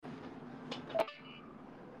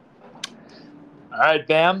All right,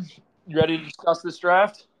 Bam. You ready to discuss this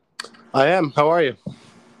draft? I am. How are you?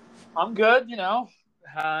 I'm good.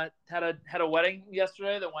 Had a wedding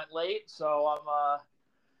yesterday that went late, so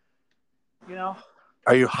you know,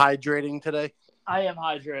 Are you hydrating today? I am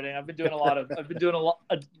hydrating. I've been doing a lot of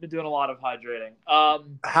hydrating.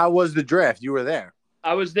 How was the draft? You were there.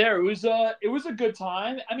 I was there. It was a good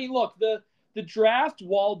time. I mean, look, the draft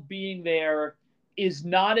while being there is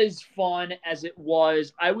not as fun as it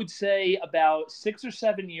was. I would say about 6 or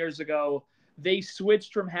 7 years ago, they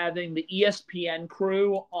switched from having the ESPN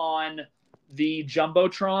crew on the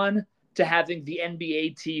jumbotron to having the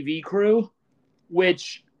NBA TV crew,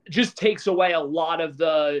 which just takes away a lot of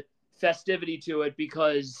the festivity to it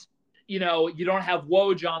because you don't have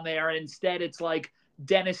Woj on there, and instead it's like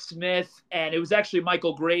Dennis Smith, and it was actually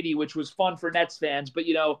Michael Grady, which was fun for Nets fans. But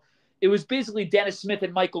it was basically Dennis Smith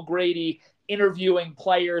and Michael Grady interviewing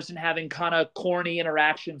players and having kind of corny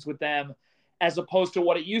interactions with them, as opposed to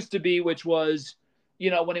what it used to be, which was,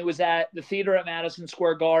 when it was at the theater at Madison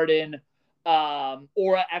Square Garden,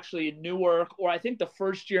 or actually in Newark, or I think the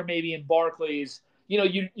first year maybe in Barclays.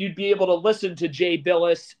 You'd be able to listen to Jay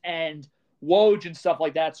Billis and Woj and stuff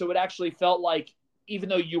like that. So it actually felt like even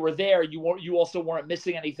though you were there, you also weren't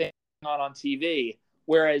missing anything on TV.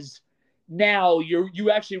 Whereas now you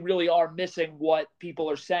actually really are missing what people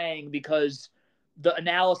are saying because the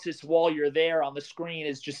analysis while you're there on the screen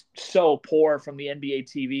is just so poor from the NBA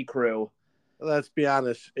TV crew. Let's be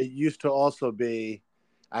honest. It used to also be,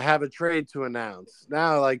 I have a trade to announce.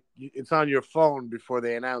 Now, like, it's on your phone before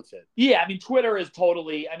they announce it. Yeah, I mean, Twitter has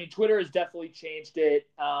definitely changed it.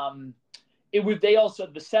 The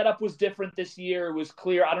setup was different this year. It was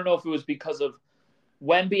clear. I don't know if it was because of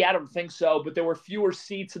Wemby. I don't think so, but there were fewer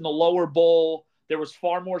seats in the lower bowl. There was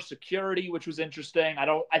far more security, which was interesting.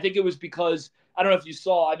 I think it was because, I don't know if you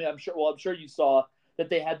saw, I mean, I'm sure you saw that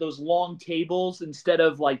they had those long tables instead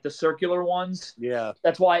of like the circular ones. Yeah.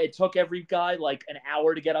 That's why it took every guy like an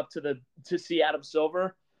hour to get up to see Adam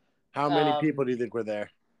Silver. How many people do you think were there?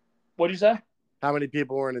 What did you say? How many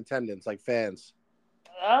people were in attendance, like fans?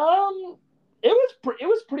 It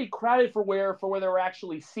was pretty crowded for where there were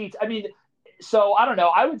actually seats. I mean, so I don't know.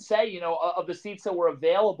 I would say, of the seats that were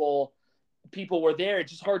available, people were there.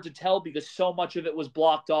 It's just hard to tell because so much of it was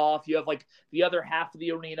blocked off. You have like the other half of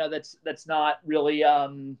the arena that's not really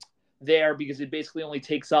there because it basically only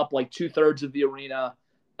takes up like 2/3 of the arena.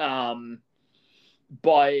 But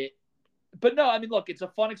no, I mean, look, it's a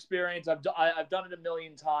fun experience. I've done it a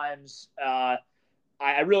million times. I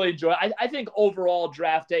really enjoy it. I think overall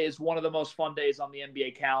draft day is one of the most fun days on the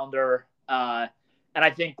NBA calendar. And I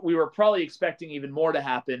think we were probably expecting even more to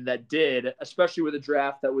happen that did, especially with a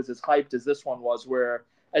draft that was as hyped as this one was, where,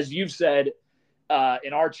 as you've said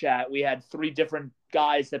in our chat, we had 3 different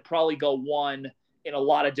guys that probably go one in a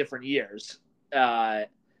lot of different years.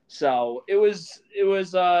 So it was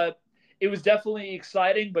definitely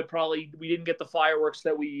exciting, but probably we didn't get the fireworks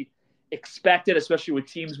that we expected, especially with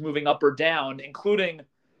teams moving up or down, including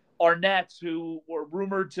our Nets, who were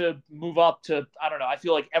rumored to move up to, I don't know, I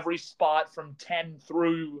feel like every spot from 10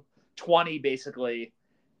 through 20, basically,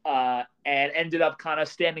 and ended up kind of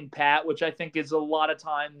standing pat, which I think is a lot of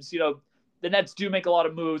times, the Nets do make a lot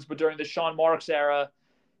of moves, but during the Sean Marks era,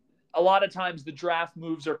 a lot of times the draft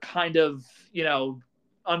moves are kind of,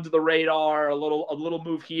 under the radar, a little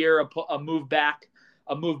move here, a move back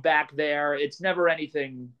there. It's never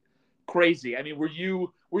anything crazy. I mean, were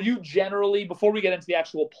you generally, before we get into the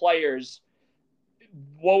actual players,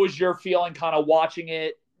 what was your feeling kind of watching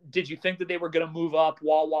it? Did you think that they were going to move up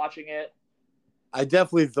while watching it? I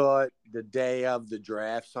definitely thought the day of the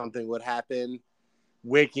draft something would happen.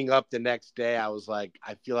 Waking up the next day, I was like,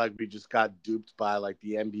 I feel like we just got duped by like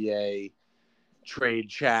the NBA trade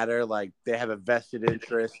chatter. Like they have a vested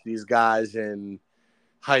interest, these guys, in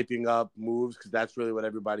hyping up moves because that's really what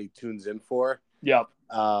everybody tunes in for. Yep.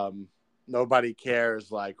 Nobody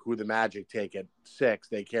cares like who the Magic take at 6.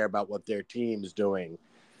 They care about what their team's doing,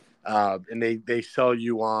 and they sell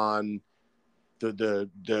you on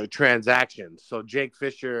the transactions. So Jake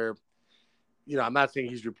Fisher, I'm not saying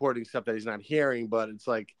he's reporting stuff that he's not hearing, but it's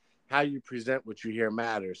like how you present what you hear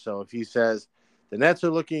matters. So if he says the Nets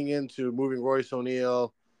are looking into moving Royce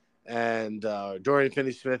O'Neal and Dorian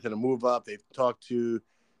Finney-Smith in a move up, they've talked to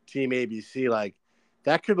Team ABC, like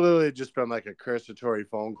that could literally just been like a cursory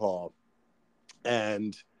phone call.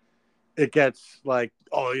 And it gets like,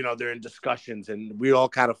 oh, they're in discussions, and we all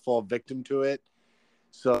kind of fall victim to it.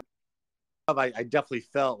 So I definitely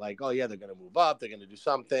felt like, oh, yeah, they're going to move up. They're going to do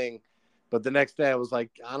something. But the next day I was like,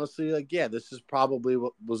 honestly, like, yeah, this is probably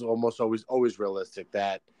what was almost always realistic,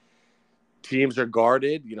 that teams are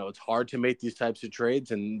guarded. It's hard to make these types of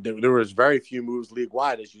trades, and there was very few moves league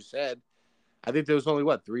wide, as you said. I think there was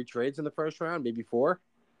only 3 trades in the first round, maybe 4.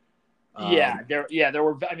 There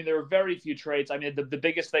were. I mean, there were very few trades. I mean, the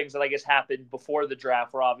biggest things that I guess happened before the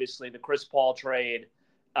draft were obviously the Chris Paul trade,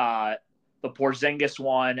 the Porzingis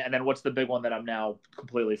one, and then what's the big one that I'm now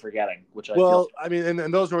completely forgetting? I mean,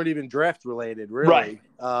 and those weren't even draft related, really. Right.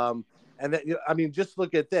 And that, I mean, just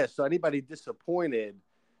look at this. So anybody disappointed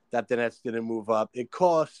that the Nets didn't move up, it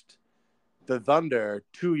cost the Thunder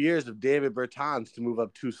 2 years of David Bertans to move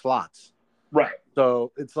up 2 slots. Right.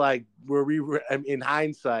 So it's like in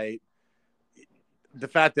hindsight, the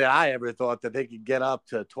fact that I ever thought that they could get up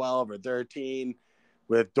to 12 or 13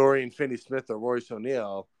 with Dorian Finney-Smith or Royce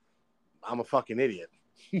O'Neal, I'm a fucking idiot.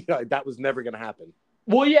 That was never going to happen.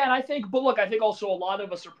 Well, yeah, and I think also a lot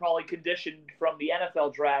of us are probably conditioned from the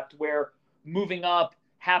NFL draft where moving up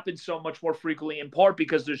happens so much more frequently, in part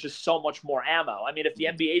because there's just so much more ammo. I mean, if the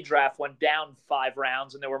NBA draft went down 5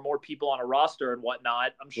 rounds and there were more people on a roster and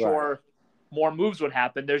whatnot, I'm sure more moves would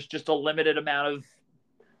happen. There's just a limited amount of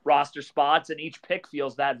roster spots, and each pick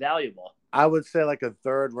feels that valuable. I would say like a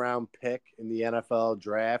 3rd round pick in the NFL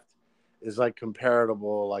draft is like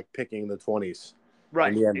comparable, like picking the 20s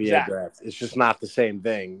in the NBA draft. It's just not the same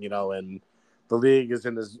thing, and the league is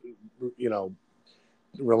in this,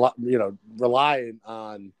 relying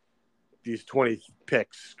on these 20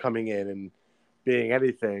 picks coming in and being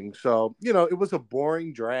anything. So, it was a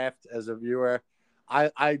boring draft as a viewer.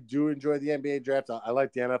 I do enjoy the NBA draft. I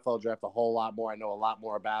like the NFL draft a whole lot more. I know a lot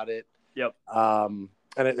more about it. Yep. And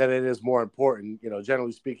it is more important.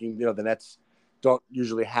 Generally speaking, the Nets don't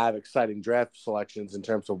usually have exciting draft selections in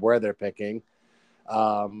terms of where they're picking.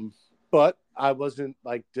 But I wasn't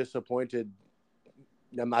disappointed.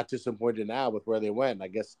 I'm not disappointed now with where they went. I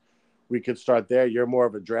guess we could start there. You're more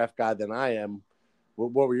of a draft guy than I am.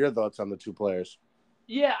 What were your thoughts on the 2 players?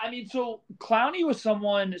 Yeah, I mean, so Clowney was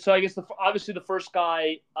someone. So I guess obviously the first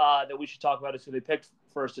guy that we should talk about is who they picked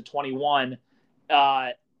first at 21,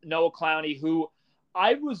 Noah Clowney, who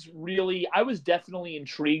I was definitely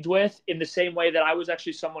intrigued with in the same way that I was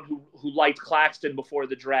actually someone who liked Claxton before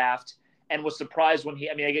the draft and was surprised when he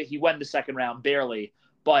went in the 2nd round barely,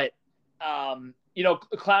 but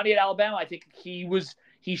Clowney at Alabama, I think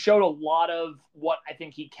he showed a lot of what I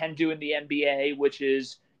think he can do in the NBA, which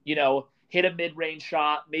is hit a mid-range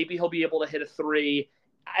shot. Maybe he'll be able to hit a 3.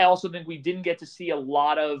 I also think we didn't get to see a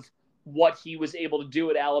lot of what he was able to do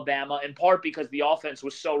at Alabama, in part because the offense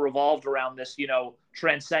was so revolved around this,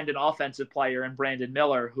 transcendent offensive player in Brandon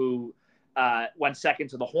Miller, who went second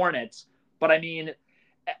to the Hornets. But I mean,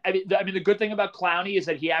 the good thing about Clowney is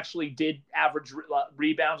that he actually did average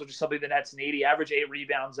rebounds, which is something the Nets need. He averaged 8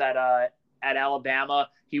 rebounds at Alabama.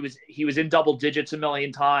 He was in double digits a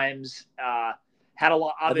million times. Had a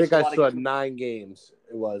lot. I think I saw 9 games.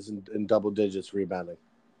 It was in double digits rebounding.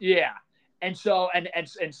 Yeah, and so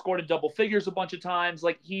and scored in double figures a bunch of times.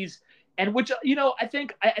 I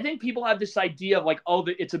think people have this idea of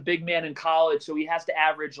it's a big man in college, so he has to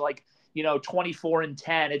average 24 and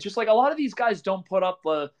 10. It's just a lot of these guys don't put up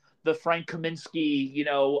the Frank Kaminsky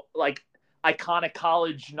iconic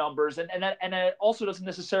college numbers, and it also doesn't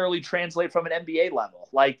necessarily translate from an NBA level.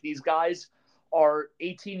 These guys are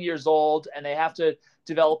 18 years old and they have to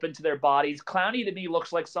develop into their bodies. Clowney to me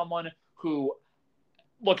looks like someone who,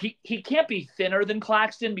 he can't be thinner than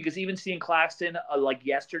Claxton, because even seeing Claxton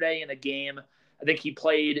yesterday in a game, I think he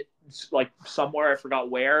played somewhere, I forgot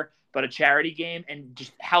where, but a charity game, and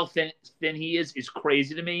just how thin he is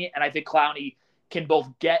crazy to me. And I think Clowney can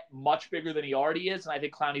both get much bigger than he already is, and I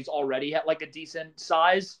think Clowney's already at a decent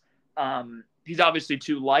size. He's obviously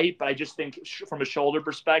too light, but I just think from a shoulder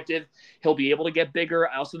perspective, he'll be able to get bigger.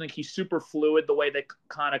 I also think he's super fluid the way that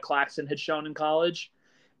kind of Claxton had shown in college.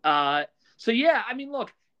 So, yeah, I mean,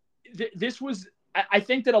 look, this was – I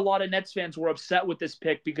think that a lot of Nets fans were upset with this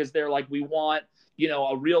pick because they're we want,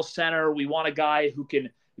 a real center. We want a guy who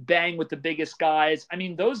can bang with the biggest guys. I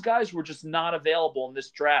mean, those guys were just not available in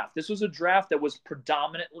this draft. This was a draft that was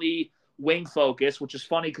predominantly wing focused, which is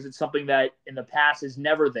funny because it's something that in the past is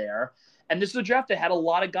never there. And this is a draft that had a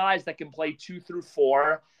lot of guys that can play 2 through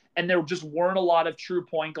 4, and there just weren't a lot of true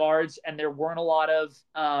point guards, and there weren't a lot of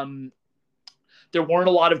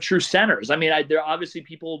true centers. I mean, there obviously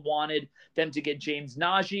people wanted them to get James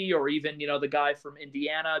Najee, or even the guy from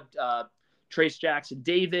Indiana, Trace Jackson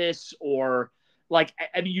Davis, or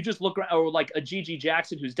you just look around, or a Gigi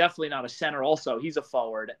Jackson, who's definitely not a center. Also, he's a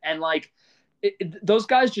forward, and those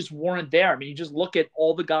guys just weren't there. I mean, you just look at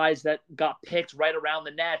all the guys that got picked right around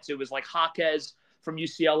the Nets. It was Jaquez from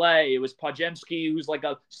UCLA. It was Podjemski, who's like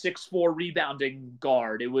a 6'4" rebounding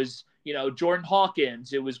guard. It was, Jordan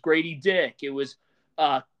Hawkins. It was Grady Dick. It was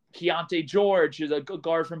Keontae George, who's a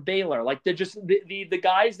guard from Baylor. Like, they're just the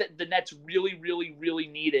guys that the Nets really, really, really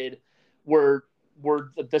needed were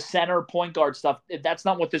the center point guard stuff. That's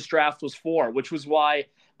not what this draft was for, which was why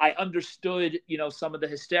I understood, some of the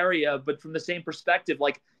hysteria, but from the same perspective,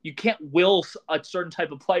 like, you can't will a certain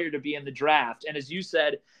type of player to be in the draft. And as you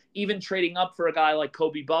said, even trading up for a guy like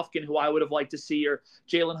Kobe Buffkin, who I would have liked to see, or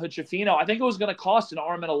Jalen Hood-Schifino, I think it was going to cost an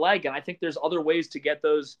arm and a leg. And I think there's other ways to get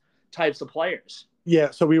those types of players.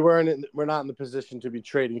 Yeah, so we're not in the position to be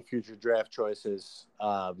trading future draft choices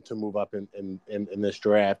to move up in this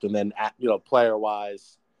draft, and then player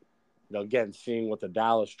wise, again, seeing what the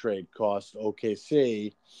Dallas trade cost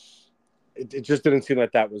OKC, it just didn't seem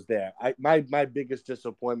like that was there. My biggest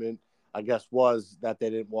disappointment, I guess, was that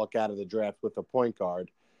they didn't walk out of the draft with a point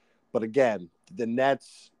guard. But again, the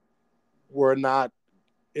Nets were not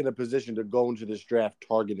in a position to go into this draft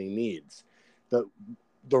targeting needs.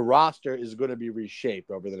 The roster is going to be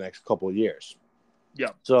reshaped over the next couple of years.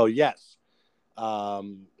 Yeah. So, yes,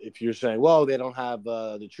 if you're saying, well, they don't have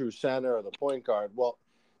the true center or the point guard, well,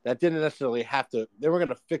 that didn't necessarily have to – they were going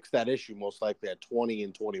to fix that issue most likely at 20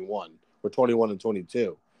 and 21 or 21 and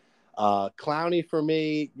 22. Clowney, for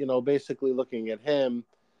me, basically looking at him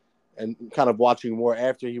and kind of watching more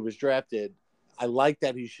after he was drafted, I like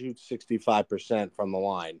that he shoots 65% from the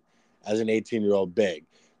line as an 18-year-old big.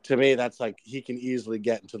 To me, that's like he can easily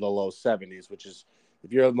get into the low 70s, which is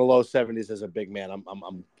if you're in the low 70s as a big man,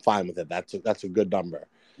 I'm fine with it. That's a good number.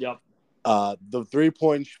 Yep. The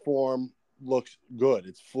 3-point form looks good.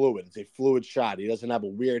 It's fluid. It's a fluid shot. He doesn't have a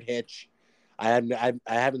weird hitch. I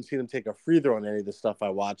haven't seen him take a free throw on any of the stuff I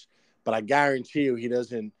watch, but I guarantee you he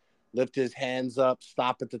doesn't lift his hands up,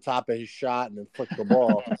 stop at the top of his shot, and then flick the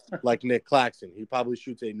ball like Nick Claxton. He probably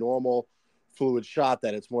shoots a normal fluid shot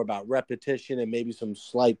that it's more about repetition and maybe some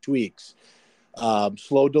slight tweaks.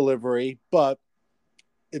 Slow delivery, but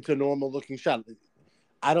it's a normal looking shot.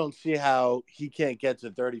 I don't see how he can't get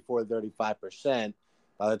to 34, 35%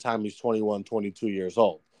 by the time he's 21, 22 years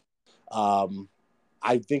old.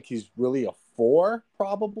 I think he's really a 4,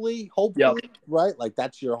 probably, hopefully, Yep. right? Like,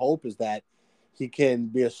 that's your hope, is that he can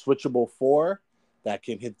be a switchable 4 that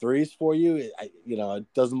can hit threes for you.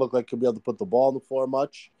 It doesn't look like he'll be able to put the ball on the floor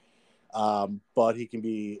much. But he can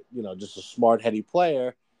be, just a smart, heady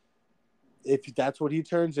player. If that's what he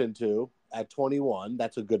turns into at 21,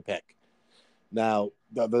 that's a good pick. Now,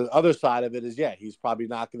 the other side of it is, he's probably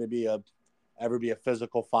not going to ever be a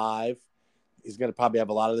physical 5. He's going to probably have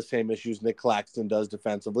a lot of the same issues Nick Claxton does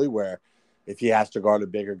defensively, where if he has to guard a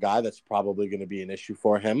bigger guy, that's probably going to be an issue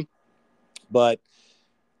for him. But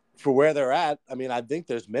for where they're at, I think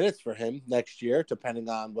there's minutes for him next year, depending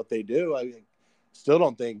on what they do. I still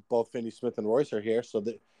don't think both Finney-Smith and Royce are here, so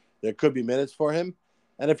there could be minutes for him.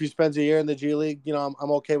 And if he spends a year in the G League, I'm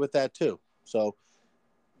okay with that too. So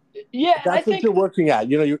yeah, that's what you're working at.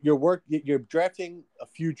 You're drafting a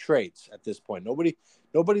few traits at this point.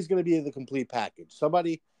 Nobody's going to be the complete package.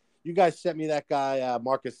 You guys sent me that guy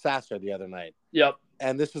Marcus Sasser the other night. Yep.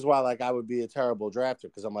 And this is why, like, I would be a terrible drafter,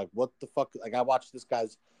 because I'm like, what the fuck? Like, I watched this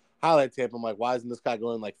guy's highlight tape. I'm like, why isn't this guy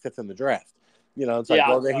going like 5th in the draft? It's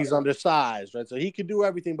like, he's undersized, right? So he could do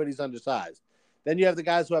everything, but he's undersized. Then you have the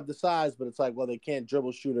guys who have the size, but it's like, well, they can't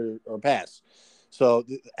dribble, shoot, or pass. So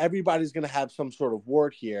everybody's going to have some sort of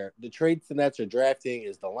wart here. The traits the Nets are drafting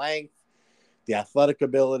is the length, the athletic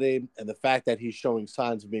ability, and the fact that he's showing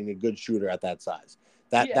signs of being a good shooter at that size.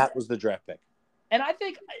 That was the draft pick. And I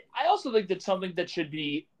also think that something that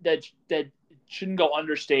shouldn't go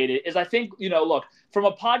understated is, I think, look, from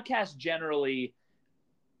a podcast generally,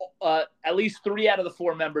 at least 3 out of the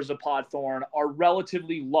 4 members of Podthorn are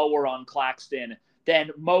relatively lower on Claxton than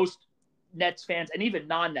most Nets fans and even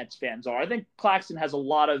non-Nets fans are. I think Claxton has a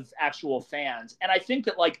lot of actual fans. And I think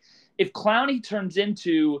that, like, if Clowney turns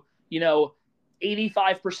into,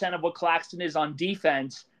 85% of what Claxton is on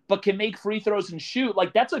defense, but can make free throws and shoot,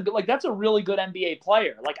 that's a really good NBA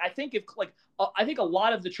player. I think a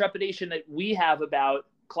lot of the trepidation that we have about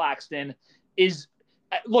Claxton is,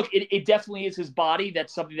 look, it definitely is his body.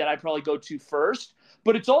 That's something that I probably go to first.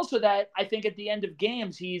 But it's also that I think at the end of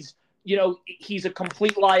games, he's a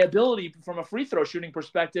complete liability from a free throw shooting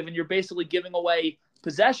perspective, and you're basically giving away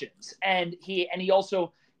possessions. And he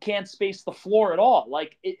also can't space the floor at all.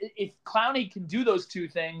 If Clowney can do those two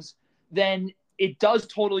things, then it does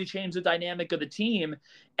totally change the dynamic of the team.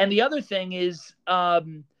 And the other thing is, about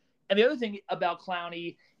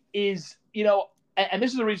Clowney is, and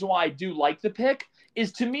this is the reason why I do like the pick,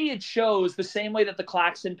 is, to me, it shows the same way that the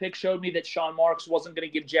Claxton pick showed me that Sean Marks wasn't going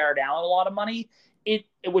to give Jared Allen a lot of money.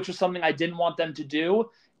 which was something I didn't want them to do.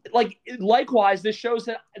 Like, likewise, this shows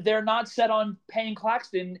that they're not set on paying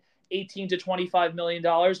Claxton $18 to $25 million,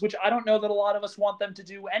 which I don't know that a lot of us want them to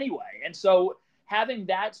do anyway. And so having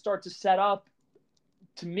that start to set up,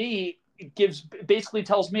 to me, basically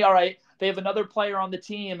tells me, all right, they have another player on the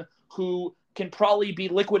team who can probably be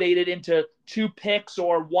liquidated into 2 picks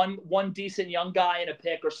or one decent young guy in a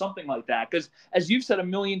pick or something like that. Because as you've said a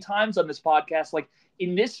million times on this podcast, like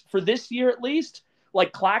for this year at least,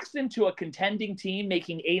 like Claxton to a contending team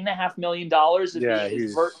making $8.5 million. Yeah,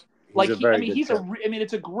 he's a very good tip.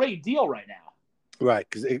 It's a great deal right now. Right,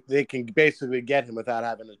 because they can basically get him without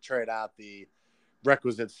having to trade out the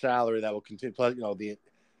requisite salary that will continue. Plus,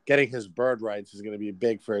 getting his bird rights is going to be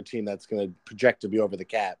big for a team that's going to project to be over the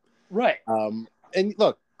cap. Right. And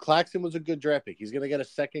look, Claxton was a good draft pick. He's going to get a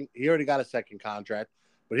second. He already got a second contract,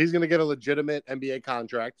 but he's going to get a legitimate NBA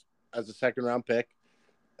contract as a second-round pick,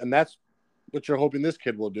 and that's what you're hoping this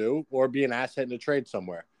kid will do, or be an asset in a trade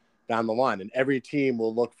somewhere down the line. And every team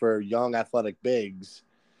will look for young athletic bigs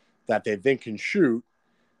that they think can shoot.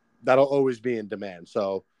 That'll always be in demand.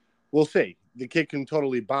 So we'll see. The kid can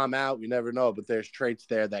totally bomb out. We never know, but there's traits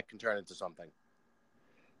there that can turn into something.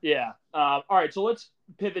 Yeah. All right. So let's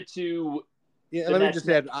pivot to. Yeah. Let me just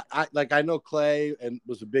add, I know Clay and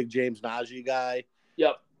was a big James Najee guy.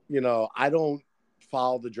 Yep. I don't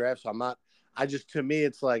follow the draft, so I'm not. To me,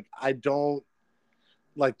 it's like I don't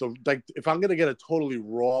if I'm gonna get a totally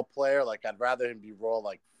raw player, like I'd rather him be raw,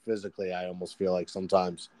 like physically. I almost feel like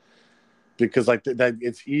sometimes because that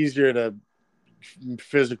it's easier to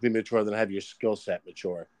physically mature than have your skill set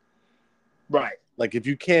mature. Right. Like if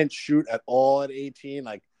you can't shoot at all at 18,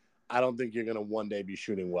 like I don't think you're gonna one day be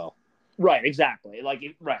shooting well. Right. Exactly.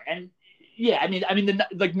 Right. And yeah,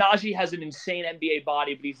 Najee has an insane NBA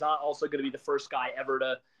body, but he's not also going to be the first guy ever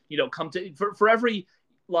to come to for every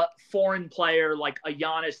foreign player like a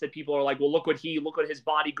Giannis that people are like, well, look what his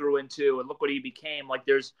body grew into and look what he became. Like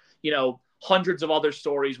there's hundreds of other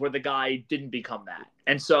stories where the guy didn't become that.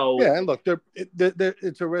 And so yeah, and look,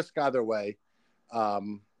 it's a risk either way.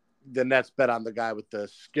 The Nets bet on the guy with the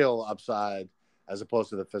skill upside as opposed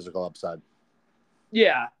to the physical upside.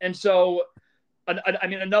 Yeah, and so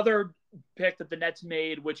another pick that the Nets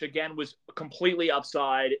made, which again was completely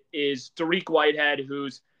upside, is Dariq Whitehead,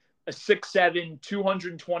 who's a 6'7",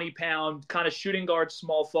 220-pound kind of shooting guard,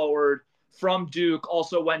 small forward from Duke.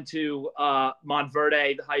 Also went to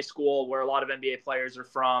Montverde High School, where a lot of NBA players are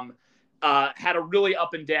from. Had a really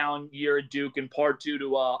up and down year at Duke, in part due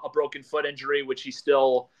to a broken foot injury, which he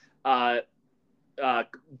still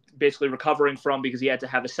basically recovering from because he had to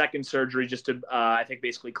have a second surgery just to, I think,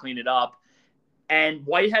 basically clean it up. And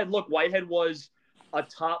Whitehead was a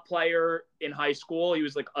top player in high school. He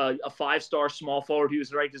was like a 5-star small forward. He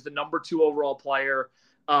was ranked as the number 2 overall player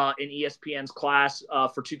in ESPN's class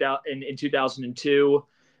in 2002.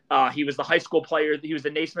 He was the high school player. He was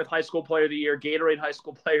the Naismith High School Player of the Year, Gatorade High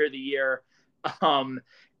School Player of the Year.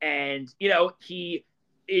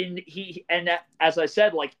 As I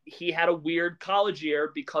said, like he had a weird college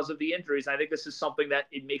year because of the injuries. I think this is something that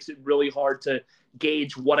it makes it really hard to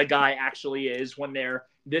gauge what a guy actually is when they're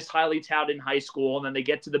this highly touted in high school and then they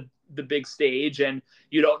get to the big stage and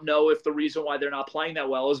you don't know if the reason why they're not playing that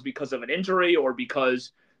well is because of an injury or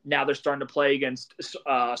because now they're starting to play against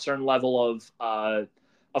a certain level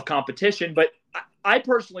of competition. But I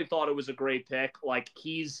personally thought it was a great pick. Like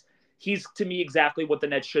he's to me exactly what the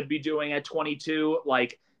Nets should be doing at 22.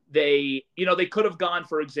 Like they could have gone,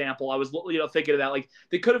 for example, I was thinking of that. Like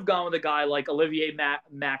they could have gone with a guy like Olivier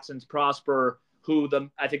Maxence Prosper, who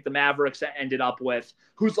I think the Mavericks ended up with,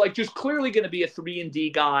 who's like just clearly going to be a 3-and-D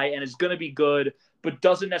guy and is going to be good, but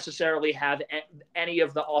doesn't necessarily have any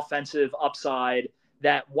of the offensive upside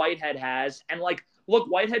that Whitehead has. And like, look,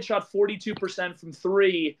 Whitehead shot 42% from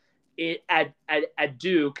 3 at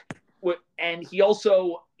Duke, and he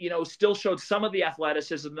also still showed some of the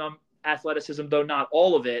athleticism, though not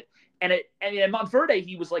all of it. And at Montverde,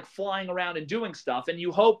 he was like flying around and doing stuff. And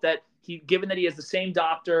you hope that given that he has the same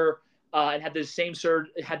doctor and had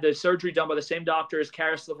the surgery done by the same doctor as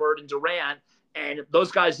Karis LeVert and Durant, and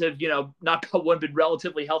those guys have not been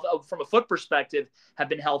relatively healthy from a foot perspective, have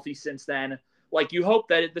been healthy since then. Like you hope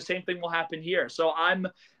that the same thing will happen here. So I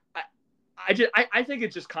think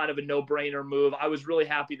it's just kind of a no-brainer move. I was really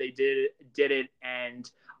happy they did it,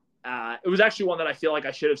 and it was actually one that I feel like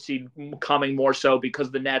I should have seen coming more so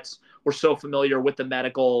because the Nets were so familiar with the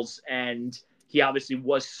medicals, and he obviously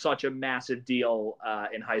was such a massive deal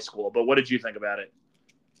in high school. But what did you think about it?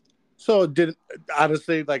 So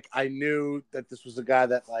honestly, like I knew that this was a guy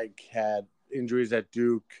that like had injuries at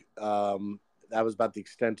Duke. That was about the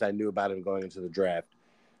extent I knew about him going into the draft.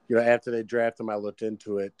 After they drafted him, I looked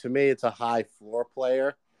into it. To me, it's a high floor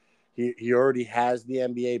player. He already has the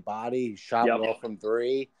NBA body. He shot well from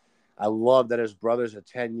three. I love that his brother's a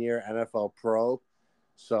 10-year NFL pro.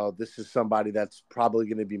 So this is somebody that's probably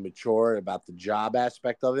going to be mature about the job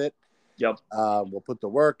aspect of it. Yep. We'll put the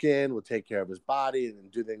work in. We'll take care of his body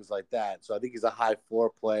and do things like that. So I think he's a high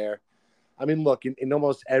floor player. I mean, look, in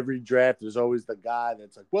almost every draft, there's always the guy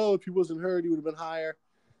that's like, well, if he wasn't hurt, he would have been higher.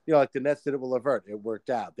 Like the Nets did it with LeVert. It worked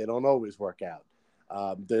out. They don't always work out.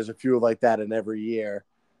 There's a few like that in every year.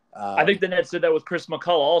 I think the Nets did that with Chris McCullough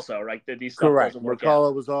also, right? That these stuff correct. doesn't work McCullough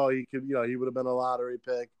out. was all he could. He would have been a lottery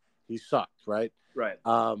pick. He sucked, right? Right.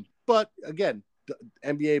 But again, the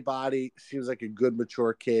NBA body seems like a good,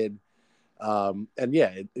 mature kid. And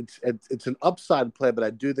yeah, it's an upside play, but I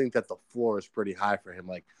do think that the floor is pretty high for him.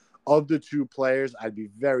 Like of the two players, I'd be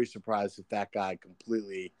very surprised if that guy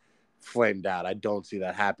completely flamed out. I don't see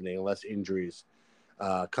that happening unless injuries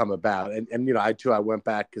come about. And I went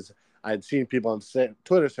back because I had seen people on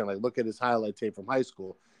Twitter saying, like, look at his highlight tape from high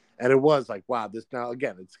school. And it was like, wow, this now,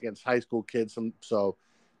 again, it's against high school kids. So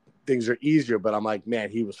things are easier, but I'm like, man,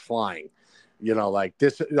 he was flying. Like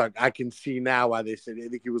this, like I can see now why they said, I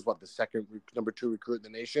think he was the second number 2 recruit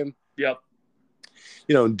in the nation. Yep.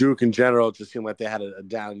 Duke in general, it just seemed like they had a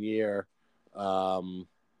down year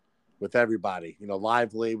with everybody.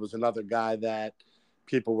 Lively was another guy that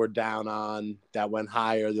people were down on that went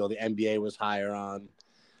higher. The NBA was higher on.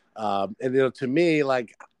 And to me,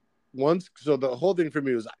 like so the whole thing for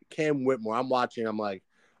me was Cam Whitmore. I'm watching. I'm like,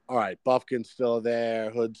 all right, Buffkin's still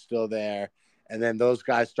there, Hood's still there, and then those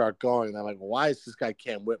guys start going. And I'm like, why is this guy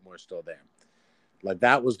Cam Whitmore still there? Like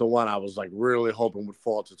that was the one I was like really hoping would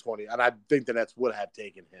fall to 20, and I think the Nets would have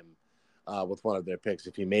taken him with one of their picks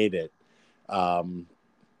if he made it. But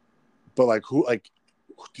like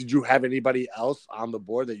did you have anybody else on the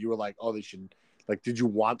board that you were like, oh, they should, like, did you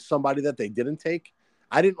want somebody that they didn't take?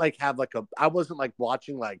 I didn't have I wasn't like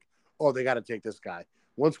watching like, oh, they got to take this guy.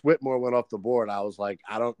 Once Whitmore went off the board, I was like,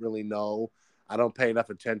 I don't really know. I don't pay enough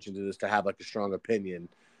attention to this to have like a strong opinion.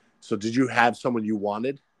 So did you have someone you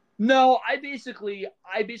wanted? No, I basically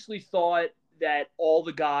thought that all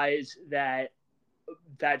the guys that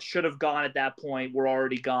should have gone at that point were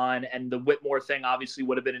already gone, and the Whitmore thing obviously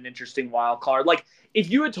would have been an interesting wild card. Like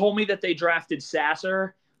if you had told me that they drafted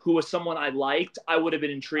Sasser, who was someone I liked, I would have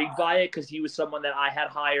been intrigued by it because he was someone that I had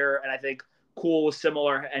higher, and I think Cool was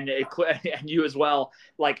similar, and you as well.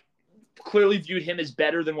 Like clearly viewed him as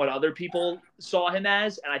better than what other people saw him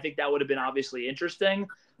as, and I think that would have been obviously interesting.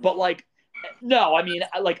 But like, no, I mean,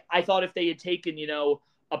 I thought if they had taken,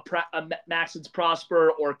 a Maxence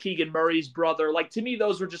Prosper or Keegan Murray's brother, like to me,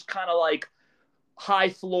 those were just kind of like high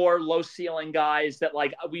floor, low ceiling guys that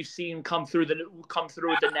like we've seen come through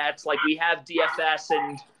with the Nets. Like we have DFS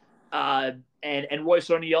and Royce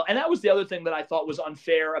O'Neal. And that was the other thing that I thought was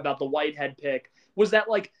unfair about the Whitehead pick was that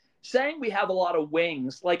like saying we have a lot of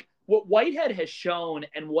wings, like what Whitehead has shown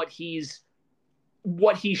and what he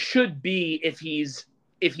should be if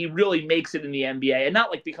he really makes it in the NBA and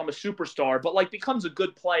not like become a superstar, but like becomes a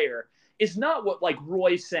good player is not what like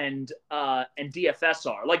Royce and DFS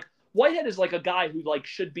are. Like Whitehead is like a guy who like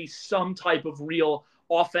should be some type of real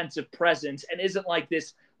offensive presence and isn't like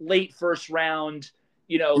this late first round,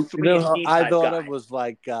 3-and-D I type thought guy. it was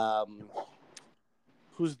like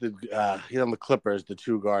who's the on the Clippers, the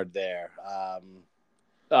 2 guard there.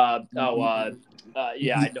 Yeah, I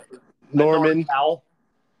know. Norman Powell.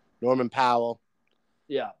 Norman Powell.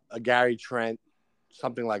 Yeah. A Gary Trent,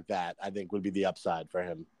 something like that, I think would be the upside for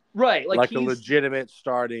him. Right. Like a legitimate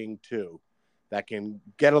starting 2 that can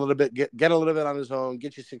get a little bit on his own,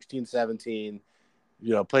 get you 16, 17,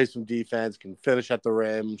 play some defense, can finish at the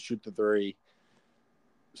rim, shoot the 3.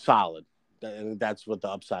 Solid. And that's what the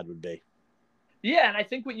upside would be. Yeah, and I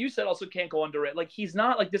think what you said also can't go under it. Like he's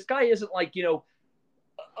not like this guy isn't like,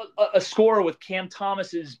 a scorer with Cam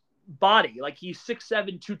Thomas's body. Like he's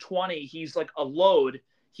 6'7", 220. He's like a load.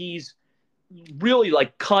 He's really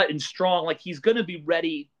like cut and strong. Like he's going to be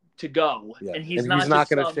ready to go. Yeah. And he's not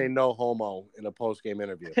going to say no homo in a post-game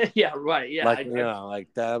interview. Yeah, right. Yeah. Like, like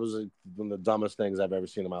that was one of the dumbest things I've ever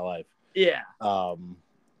seen in my life. Yeah.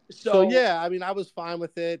 So yeah, I mean, I was fine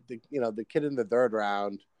with it. The kid in the third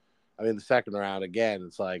round, the second round, again,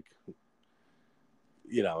 it's like,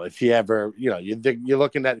 if he ever, you're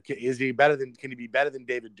looking at, can he be better than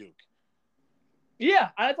David Duke? Yeah,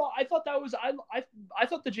 I thought that was I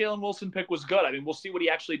thought the Jalen Wilson pick was good. I mean, we'll see what he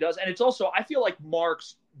actually does. And it's also, I feel like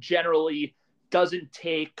Marks generally doesn't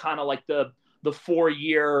take kind of like the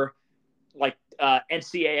 4-year like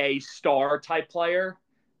NCAA star type player.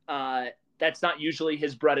 That's not usually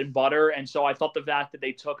his bread and butter. And so I thought the fact that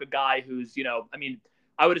they took a guy who's,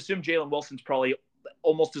 I would assume Jalen Wilson's probably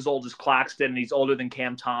almost as old as Claxton, and he's older than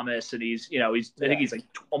Cam Thomas, and he's I think he's like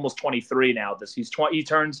almost 23 now. He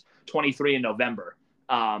turns 23 in November.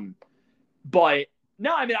 But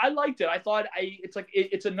no, I mean, I liked it. I thought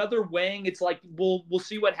it's another wing. It's like we'll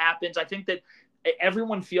see what happens. I think that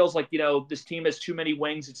everyone feels like this team has too many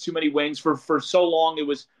wings. It's too many wings. For so long it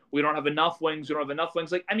was we don't have enough wings. We don't have enough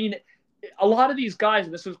wings. Like, I mean, a lot of these guys,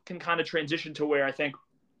 and can kind of transition to where I think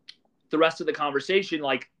the rest of the conversation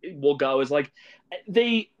will go is like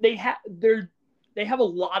they have a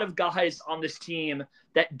lot of guys on this team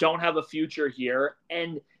that don't have a future here,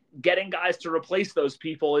 and getting guys to replace those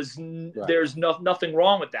people is there's nothing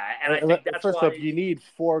wrong with that. And I think that's first off, you need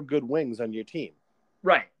 4 good wings on your team,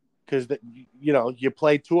 right? Because you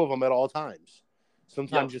play 2 of them at all times.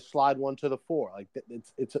 Sometimes you slide one to the 4. Like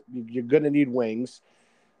you're gonna need wings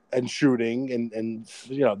and shooting, and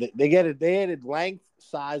they added length,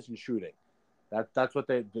 size, and shooting. That's what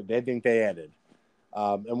they think they added,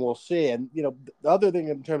 and we'll see. And the other thing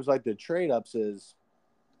in terms of like the trade ups is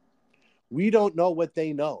we don't know what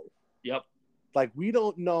they know. Yep. Like we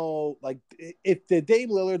don't know if the Dame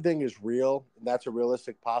Lillard thing is real and that's a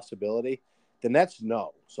realistic possibility, then that's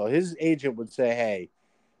no. So his agent would say, hey,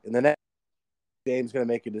 in the next Dame's going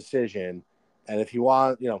to make a decision, and if he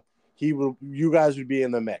wants, you guys would be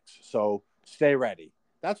in the mix. So stay ready.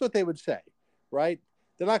 That's what they would say, right?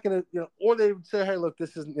 They're not going to, or they would say, hey, look,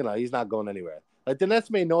 this isn't, he's not going anywhere. Like the Nets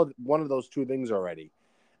may know one of those 2 things already,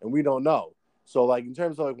 and we don't know. So like in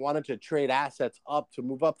terms of wanting to trade assets up to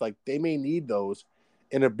move up, like they may need those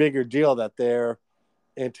in a bigger deal that they're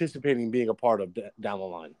anticipating being a part of down the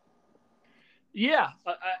line. Yeah,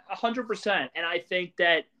 100%. And I think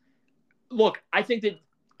that, look,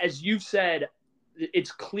 as you've said,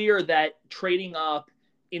 it's clear that trading up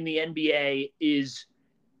in the NBA is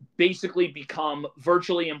basically become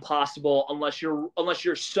virtually impossible unless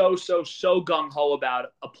you're so gung-ho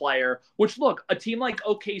about a player, which, look, a team like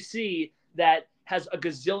OKC that has a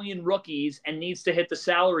gazillion rookies and needs to hit the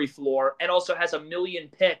salary floor and also has 1 million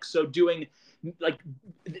picks, so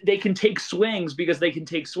they can take swings because they can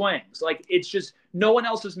take swings. Like, it's just no one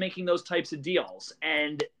else is making those types of deals.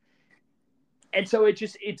 And so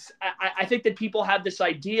I think that people have this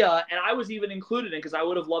idea, and I was even included in because I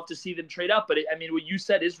would have loved to see them trade up. But what you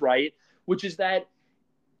said is right, which is that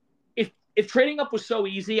if trading up was so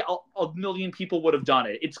easy, a million people would have done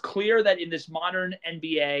it. It's clear that in this modern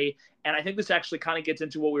NBA, and I think this actually kind of gets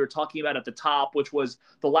into what we were talking about at the top, which was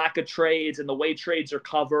the lack of trades and the way trades are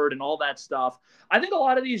covered and all that stuff. I think a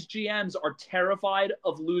lot of these GMs are terrified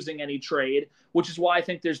of losing any trade, which is why I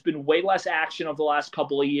think there's been way less action over the last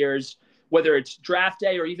couple of years, whether it's draft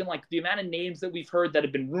day or even like the amount of names that we've heard that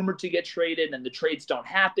have been rumored to get traded and the trades don't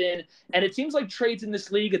happen. And it seems like trades in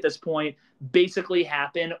this league at this point basically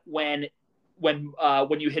happen when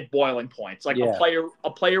you hit boiling points. Like a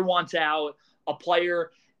player wants out, a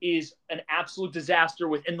player is an absolute disaster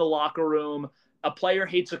within the locker room, a player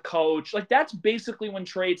hates a coach. Like, that's basically when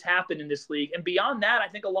trades happen in this league. And beyond that, I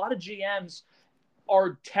think a lot of GMs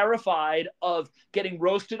are terrified of getting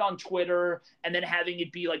roasted on Twitter and then having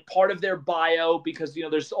it be like part of their bio because,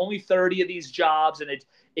 there's only 30 of these jobs and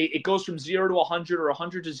it goes from 0 to 100 or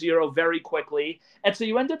 100 to 0 very quickly. And so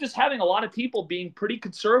you end up just having a lot of people being pretty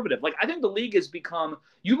conservative. Like, I think the league has become,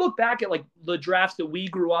 you look back at like the drafts that we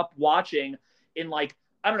grew up watching in like,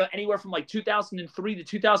 I don't know, anywhere from like 2003 to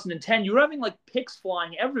 2010, you were having like picks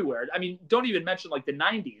flying everywhere. I mean, don't even mention like the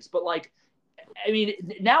 90s, but like,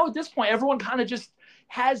 now at this point, everyone kind of just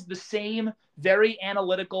has the same very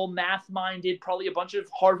analytical, math-minded, probably a bunch of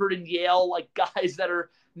Harvard and Yale like guys that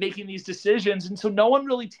are making these decisions. And so no one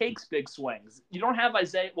really takes big swings. You don't have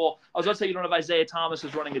Isaiah. Well, I was going to say you don't have Isaiah Thomas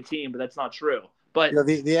who's running a team, but that's not true. But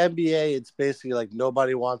the NBA, it's basically like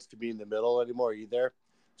nobody wants to be in the middle anymore either.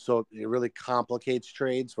 So it really complicates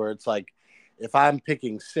trades where it's like, if I'm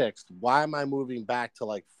picking 6th, why am I moving back to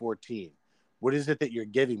like 14? What is it that you're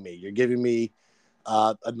giving me? You're giving me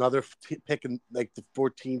another pick in like the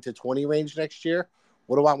 14 to 20 range next year.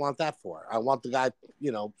 What do I want that for? I want the guy,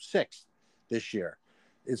 6th this year.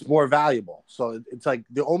 It's more valuable. So it's like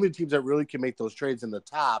the only teams that really can make those trades in the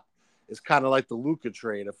top is kind of like the Luka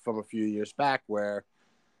trade from a few years back, where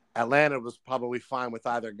Atlanta was probably fine with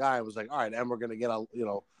either guy. It was like, all right, and we're going to get a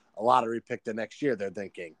lottery pick the next year. They're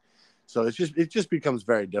thinking. So it just becomes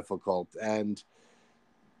very difficult. And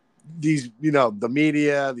these, the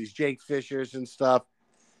media, these Jake Fishers and stuff,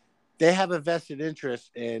 they have a vested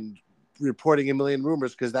interest in reporting a million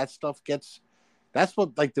rumors because that's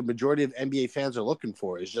what like the majority of NBA fans are looking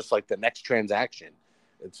for, is just like the next transaction.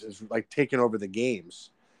 It's like taking over the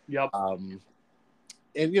games. Yep. And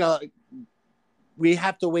we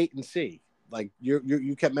have to wait and see. like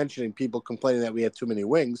you kept mentioning people complaining that we had too many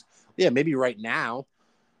wings. Yeah, maybe right now,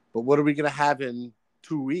 but what are we going to have in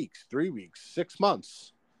 2 weeks, 3 weeks, 6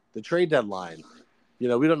 months? The trade deadline. We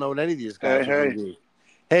don't know what any of these guys are going to be.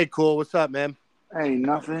 Hey, cool. What's up, man? Ain't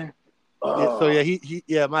nothing. Yeah, so yeah, he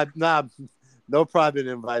no private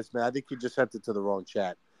invites, man. I think he just sent it to the wrong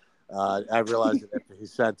chat. I realized it after he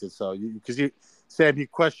sent it. So Sam, he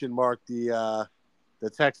question marked the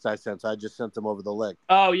text I sent. So I just sent him over the link.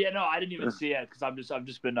 Oh yeah, no, I didn't even see it because I've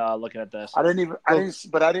just been looking at this. I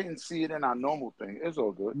didn't see it in our normal thing. It's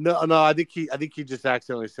all good. No, I think he just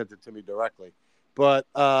accidentally sent it to me directly. But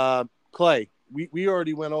Clay, we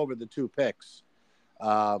already went over the 2 picks.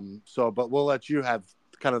 But we'll let you have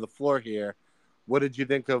kind of the floor here. What did you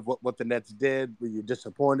think of what the Nets did? Were you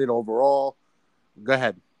disappointed overall? Go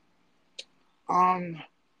ahead. I'm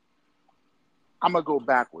gonna go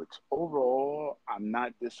backwards. Overall, I'm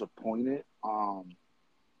not disappointed. I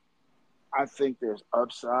think there's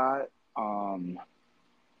upside.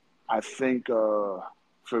 I think for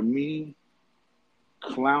me,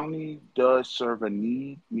 Clowney does serve a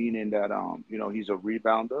need, meaning that he's a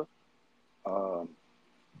rebounder. Um,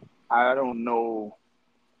 I don't know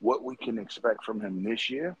what we can expect from him this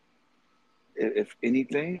year. If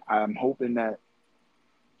anything, I'm hoping that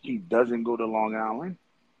he doesn't go to Long Island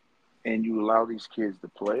and you allow these kids to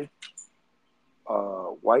play.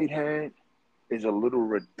 Whitehead is a little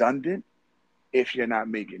redundant if you're not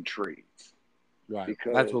making trades. Right.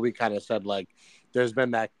 Because that's what we kind of said. Like, there's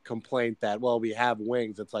been that complaint that, well, we have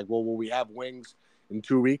wings. It's like, well, will we have wings in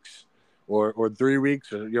 2 weeks or 3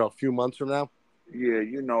 weeks or, a few months from now? Yeah,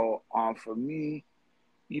 for me,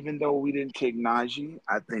 even though we didn't take Najee,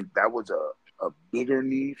 I think that was a bigger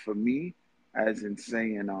need for me, as in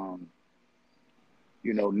saying,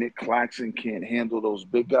 Nick Claxton can't handle those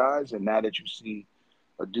big guys. And now that you see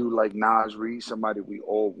a dude like Nas Reed, somebody we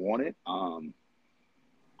all wanted,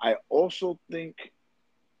 I also think,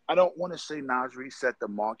 I don't want to say Nas Reed set the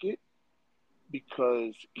market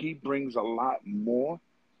because he brings a lot more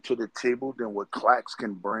to the table than what Clax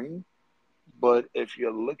can bring. But if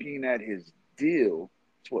you're looking at his deal,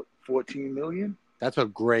 it's what, $14 million? That's a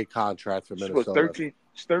great contract for Minnesota.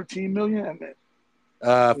 It's 13 million? I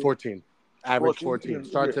mean, 14. Average 14.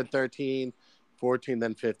 Starts yeah. at 13, 14,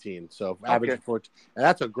 then 15. So average 14. And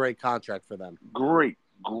that's a great contract for them. Great.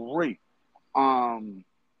 And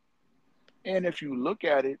if you look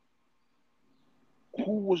at it,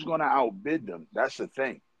 who was going to outbid them? That's the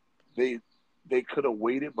thing. They could have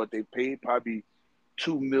waited, but they paid probably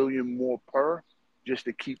 $2 million more per just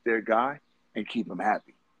to keep their guy and keep him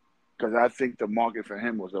happy. Because I think the market for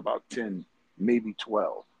him was about 10, maybe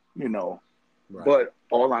 12, Right. But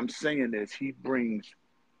all I'm saying is he brings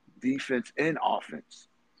defense and offense,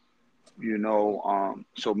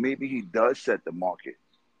 So maybe he does set the market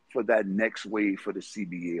for that next wave for the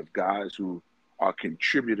CBA of guys who are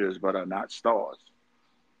contributors but are not stars.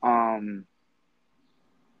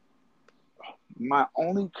 My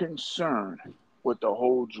only concern with the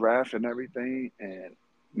whole draft and everything, and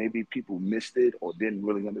maybe people missed it or didn't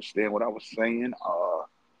really understand what I was saying.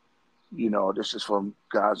 This is from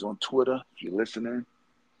guys on Twitter. If you're listening,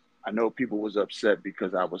 I know people was upset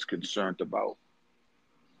because I was concerned about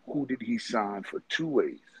who did he sign for 2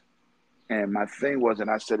 ways. And my thing was, and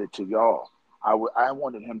I said it to y'all, I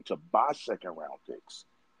wanted him to buy second round picks.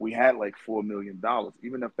 We had like $4 million.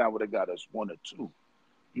 Even if that would have got us 1 or 2,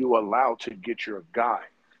 you're allowed to get your guy.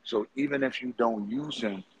 So even if you don't use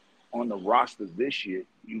him on the roster this year,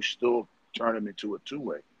 you still turn him into a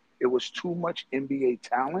 2-way. It was too much NBA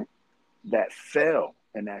talent that fell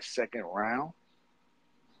in that second round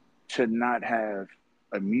to not have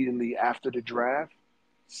immediately after the draft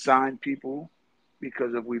sign people.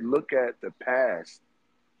 Because if we look at the past,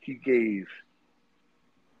 he gave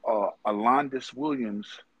Alondis Williams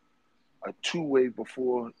a 2-way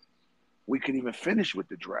before we could even finish with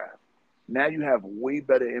the draft. Now you have way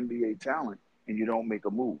better NBA talent and you don't make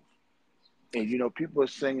a move. And people are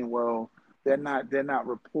saying, well, they're not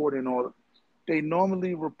reporting all. They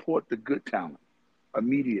normally report the good talent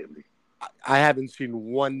immediately. I haven't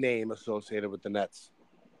seen one name associated with the Nets.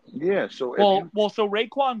 Yeah, so so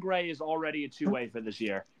Raekwon Gray is already a 2-way for this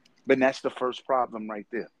year. But that's the first problem right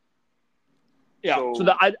there. Yeah. So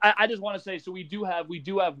I just want to say, so we do have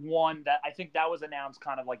one that I think that was announced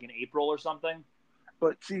kind of like in April or something.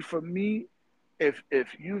 But see, for me, if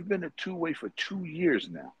you've been a 2-way for 2 years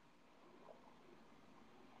now,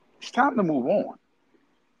 it's time to move on.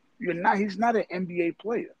 He's not an NBA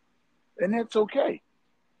player. And that's okay.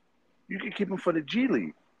 You can keep him for the G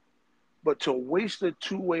League. But to waste a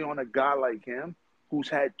 2-way on a guy like him who's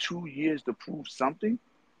had 2 years to prove something,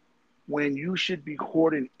 when you should be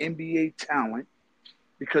hoarding NBA talent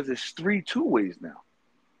because it's 3 two-ways now.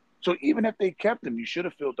 So even if they kept him, you should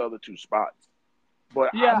have filled the other 2 spots.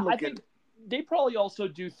 But Yeah, I'm I looking. think they probably also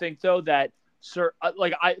do think though that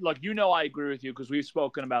I agree with you because we've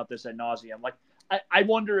spoken about this ad nauseum. Like I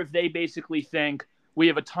wonder if they basically think we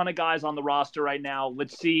have a ton of guys on the roster right now.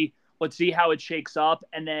 Let's see how it shakes up,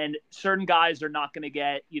 and then certain guys are not going to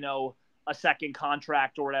get a second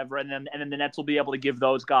contract or whatever, and then the Nets will be able to give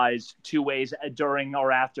those guys 2 ways during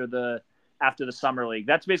or after the summer league.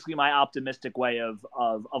 That's basically my optimistic way of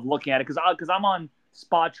looking at it because I'm on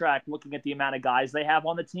Spot Track looking at the amount of guys they have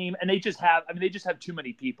on the team, and they just have too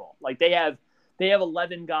many people. Like they have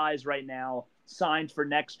 11 guys right now signed for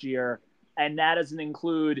next year, and that doesn't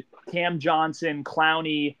include Cam Johnson,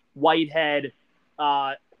 Clowney, Whitehead,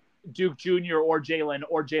 Duke Jr. or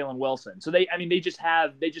Jalen Wilson. So they just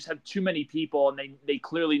have too many people, and they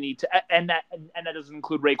clearly need to, and that doesn't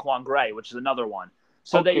include Raekwon Gray, which is another one.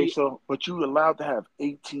 So but you allowed to have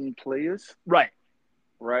 18 players, right,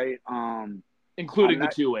 including the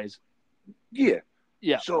 2 ways. Yeah.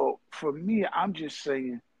 Yeah. So for me, I'm just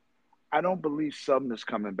saying, I don't believe Sumner's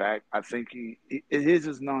coming back. I think his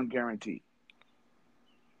is non-guaranteed.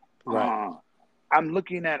 Right.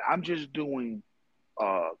 I'm just doing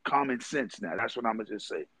common sense now. That's what I'm gonna just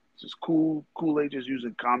say. It's just Coolaid just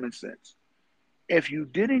using common sense. If you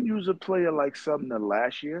didn't use a player like Sumner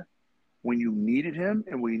last year, when you needed him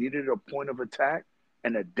and when you needed a point of attack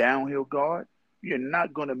and a downhill guard, you're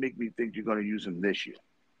not going to make me think you're going to use him this year.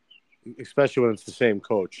 Especially when it's the same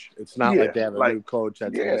coach. It's not like they have a new coach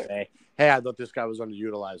that's going to say, hey, I thought this guy was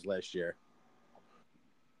underutilized last year.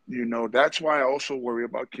 That's why I also worry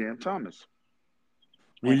about Cam Thomas.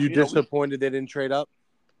 Were you disappointed they didn't trade up?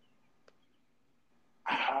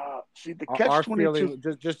 See, the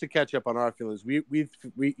catch-22. Just to catch up on our feelings, we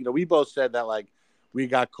both said that like we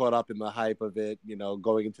got caught up in the hype of it.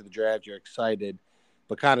 Going into the draft, you're excited,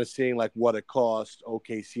 but kind of seeing like what it cost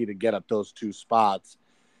OKC to get up those 2 spots.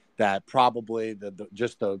 That probably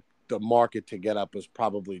the market to get up was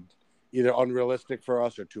probably either unrealistic for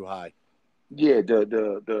us or too high. Yeah,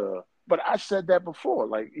 but I said that before.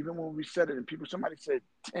 Like even when we said it, and somebody said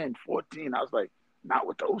 10, 14, I was like, not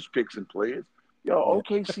with those picks and players.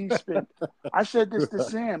 OKC spent. I said this to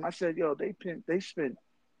Sam. I said, they spent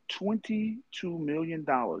 $22 million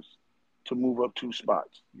to move up 2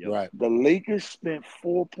 spots. Right. The Lakers spent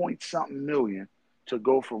 4-point-something million to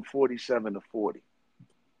go from 47 to 40.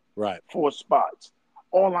 Right. 4 spots.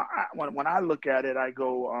 When I look at it, I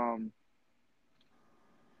go,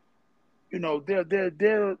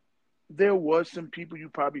 there was some people you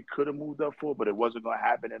probably could have moved up for, but it wasn't going to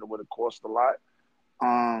happen, and it would have cost a lot.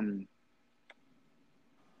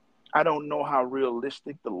 I don't know how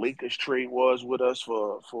realistic the Lakers trade was with us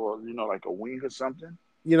for like a wing or something.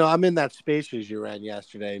 I'm in that Spaces you ran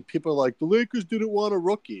yesterday, and people are like, the Lakers didn't want a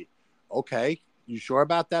rookie. Okay, you sure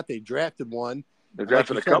about that? They drafted one. They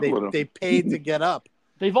drafted a couple of them. They paid to get up.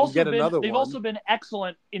 They've also been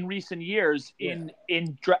excellent in recent years in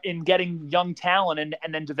getting young talent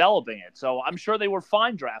and then developing it. So I'm sure they were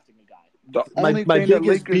fine drafting a guy. My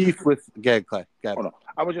biggest beef with Clay. Hold on.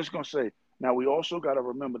 I was just gonna say. Now we also got to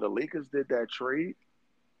remember the Lakers did that trade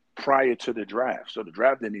prior to the draft, so the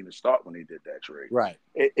draft didn't even start when they did that trade. Right.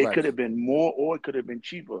 It could have been more or it could have been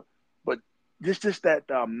cheaper, but this just that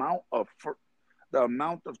the amount of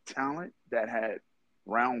talent that had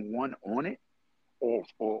round 1 on it,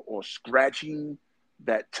 or scratching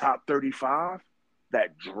that top 35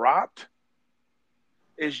 that dropped,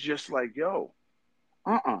 is just like they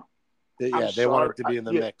wanted to be in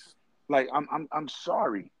the mix. Like I'm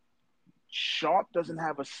sorry. Sharp doesn't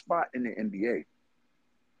have a spot in the NBA.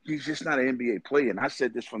 He's just not an NBA player. And I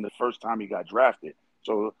said this from the first time he got drafted.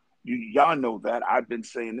 So y'all know that. I've been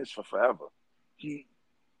saying this for forever. He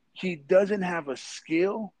doesn't have a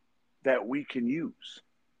skill that we can use.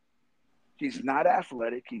 He's not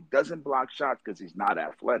athletic. He doesn't block shots because he's not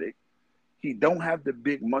athletic. He don't have the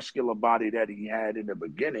big muscular body that he had in the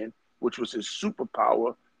beginning, which was his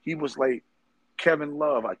superpower. He was like Kevin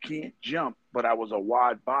Love. I can't jump, but I was a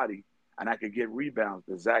wide body. And I could get rebounds,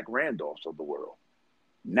 the Zach Randolphs of the world.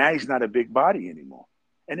 Now he's not a big body anymore.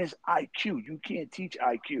 And it's IQ. You can't teach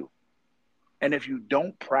IQ. And if you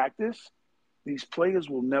don't practice, these players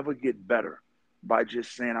will never get better by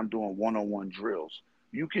just saying I'm doing one-on-one drills.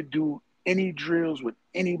 You could do any drills with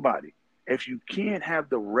anybody. If you can't have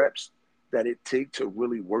the reps that it takes to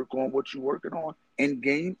really work on what you're working on in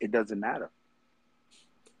game, it doesn't matter.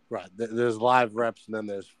 Right. There's live reps and then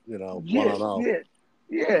there's, one-on-one.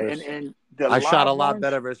 Yeah, and I shot a lot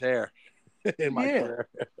better of his hair in my career.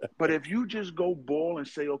 But if you just go ball and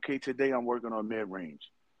say, okay, today I'm working on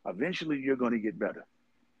mid-range, Eventually, you're going to get better.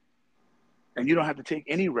 And you don't have to take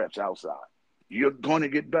any reps outside. You're going to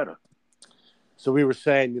get better. So we were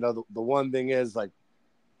saying, the one thing is, like,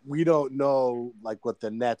 we don't know, like, what the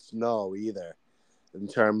Nets know either in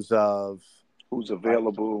terms of who's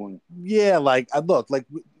available. And yeah, like, I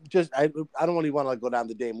don't really want to go down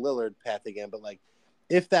the Dame Lillard path again, but, like,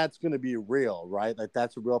 if that's going to be real, right, like,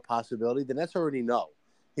 that's a real possibility, the Nets already know.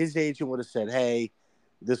 His agent would have said, hey,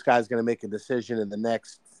 this guy's going to make a decision in the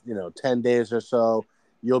next, 10 days or so.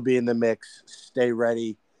 You'll be in the mix. Stay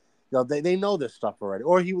ready. They know this stuff already.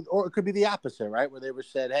 Or it could be the opposite, right, where they were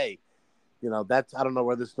said, hey, I don't know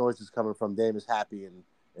where this noise is coming from. Dame is happy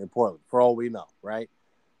in Portland, for all we know, right?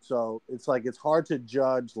 So it's like it's hard to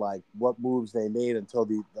judge like what moves they made until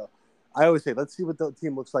I always say, let's see what the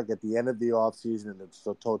team looks like at the end of the offseason and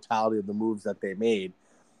the totality of the moves that they made.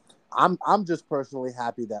 I'm just personally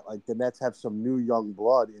happy that like the Nets have some new young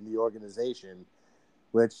blood in the organization,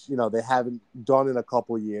 which they haven't done in a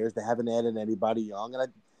couple years. They haven't added anybody young,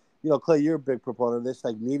 and Clay, you're a big proponent of this,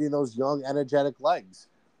 like needing those young, energetic legs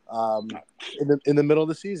in the middle of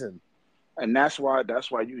the season. And that's why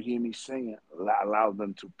you hear me saying allow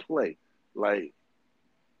them to play. Like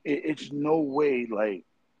it's no way like.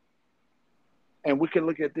 And we can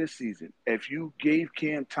look at this season. If you gave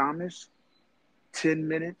Cam Thomas 10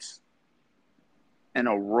 minutes and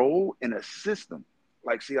a role in a system,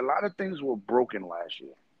 like, see, a lot of things were broken last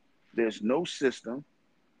year. There's no system.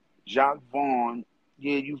 Jacques Vaughn,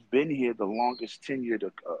 yeah, you've been here the longest tenured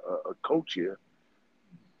coach here,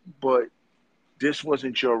 but this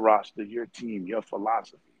wasn't your roster, your team, your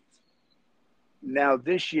philosophies. Now,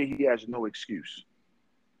 this year, he has no excuse.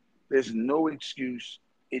 There's no excuse.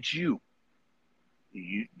 It's you.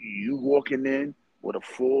 You walking in with a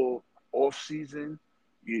full off season.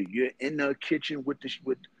 You're in the kitchen with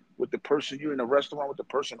the person. You're in the restaurant with the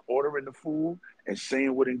person ordering the food and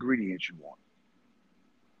saying what ingredients you want.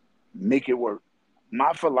 Make it work.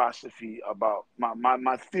 My philosophy about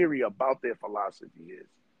my theory about their philosophy is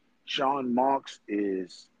Sean Marks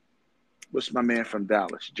is what's my man from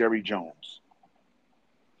Dallas, Jerry Jones.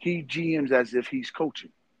 He GMs as if he's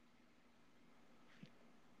coaching.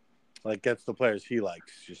 Like gets the players he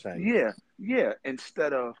likes, you're saying? Yeah.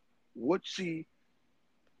 Instead of the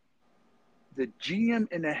GM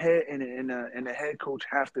and the head coach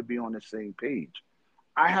have to be on the same page.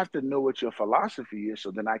 I have to know what your philosophy is, so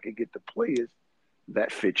then I can get the players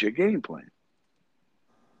that fit your game plan.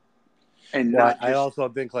 And I also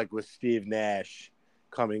think like with Steve Nash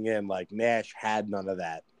coming in, like Nash had none of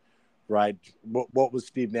that, right? What was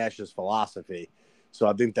Steve Nash's philosophy? So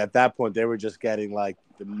I think at that point they were just getting like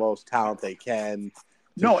the most talent they can.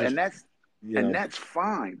 And that's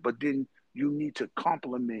fine. But then you need to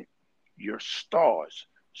complement your stars.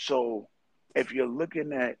 So if you're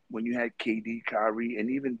looking at when you had KD, Kyrie, and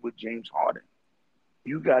even with James Harden,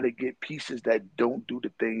 you got to get pieces that don't do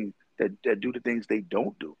the thing that do the things they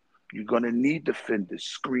don't do. You're going to need defenders,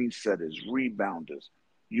 screen setters, rebounders.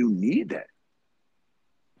 You need that.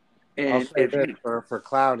 And I'll say this for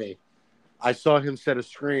Clowney. I saw him set a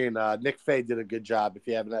screen. Nick Fay did a good job. If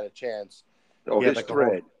you haven't had a chance, his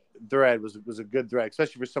thread was a good thread,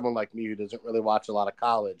 especially for someone like me who doesn't really watch a lot of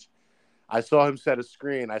college. I saw him set a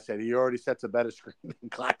screen. I said he already sets a better screen than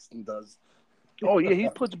Claxton does. Oh yeah, he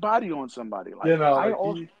puts body on somebody. Like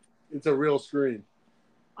it's a real screen.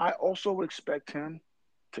 I also expect him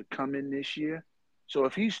to come in this year. So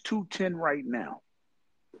if he's 210 right now,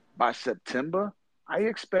 by September, I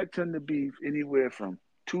expect him to be anywhere from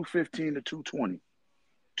 215 to 220,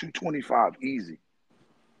 225 easy.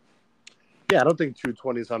 Yeah, I don't think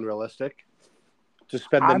 220 is unrealistic. To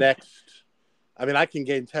spend the next, I mean, I can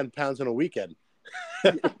gain 10 pounds in a weekend.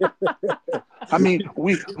 I mean,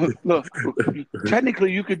 look.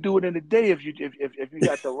 Technically, you could do it in a day if you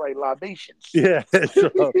got the right libations. Yeah,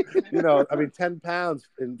 so I mean, 10 pounds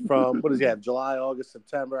from what is he have? July, August,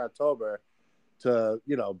 September, October to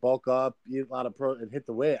bulk up, eat a lot of protein, and hit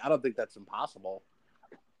the weight. I don't think that's impossible.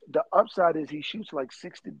 The upside is he shoots like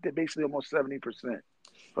 60, basically almost 70%.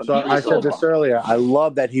 So I said this earlier. I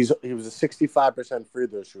love that he was a 65% free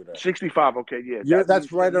throw shooter. 65, okay, yeah.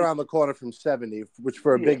 That's right around the corner from 70, which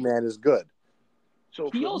for a big man is good. So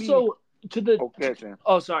he also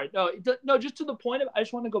sorry, no, just to the point of. I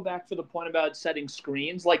just want to go back for the point about setting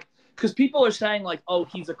screens, like because people are saying like, oh,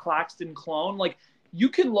 he's a Claxton clone. Like you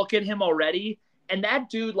can look at him already, and that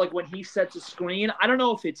dude, like when he sets a screen, I don't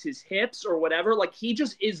know if it's his hips or whatever. Like he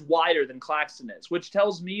just is wider than Claxton is, which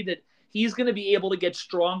tells me that he's going to be able to get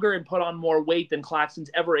stronger and put on more weight than Claxton's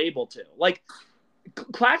ever able to. Like,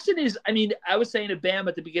 Claxton is, I mean, I was saying to Bam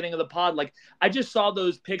at the beginning of the pod, like, I just saw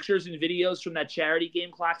those pictures and videos from that charity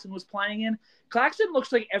game Claxton was playing in. Claxton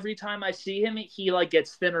looks like every time I see him, he, like,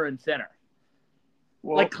 gets thinner and thinner.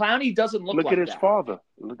 Well, like, Clowney doesn't look like at his that. father.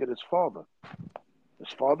 Look at his father.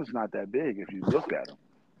 His father's not that big if you look at him.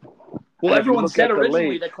 Well, everyone said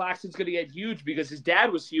originally that Claxton's going to get huge because his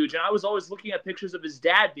dad was huge, and I was always looking at pictures of his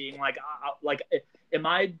dad being like, am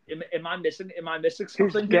I missing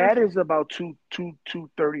something? His dad is about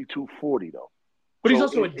 230, 240 though. But he's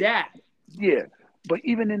also a dad. Yeah, but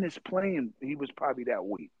even in his playing, he was probably that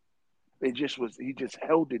weight. He just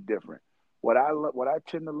held it different. What I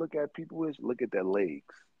tend to look at people is look at their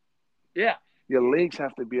legs. Yeah, your legs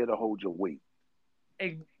have to be able to hold your weight.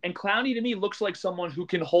 And Clowney to me looks like someone who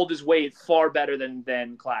can hold his weight far better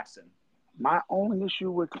than Claxton. My only issue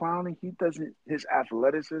with Clowney, his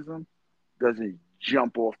athleticism doesn't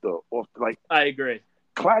jump off like. I agree.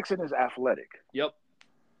 Claxton is athletic. Yep.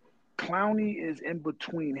 Clowney is in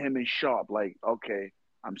between him and Sharp. Like, okay,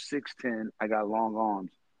 I'm 6'10", I got long arms,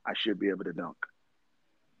 I should be able to dunk.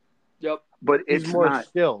 Yep. But it's more not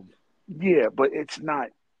skilled. Yeah, but it's not.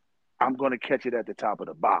 I'm going to catch it at the top of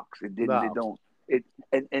the box. It didn't. No. It don't. It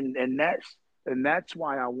and that's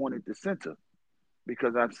why I wanted the center,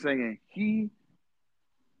 because I'm saying he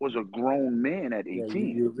was a grown man at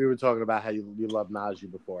 18. Yeah, we were talking about how you love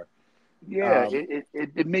Najee before. Yeah,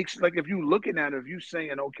 it makes, like, if you looking at it, if you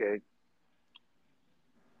saying, okay,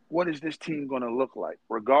 what is this team going to look like?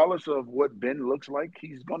 Regardless of what Ben looks like,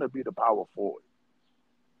 he's going to be the power forward.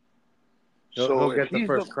 He'll get the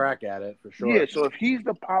first crack at it for sure. Yeah, so if he's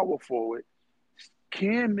the power forward,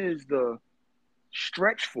 Cam is the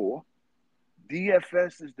stretch four,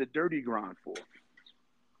 DFS is the dirty grind four,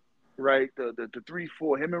 right? The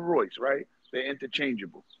 3-4, him and Royce, right? They're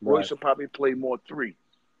interchangeable. Right. Royce will probably play more 3.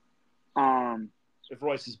 If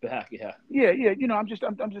Royce is back, yeah. Yeah. You know, I'm just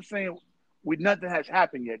saying, nothing has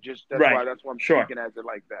happened yet. Just that's right. why I'm speaking as it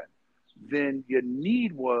like that. Then your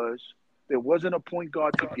need was, there wasn't a point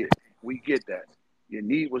guard to get. We get that. Your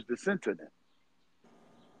need was the center then,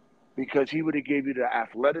 because he would have gave you the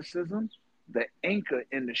athleticism, the anchor,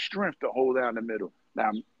 and the strength to hold down the middle.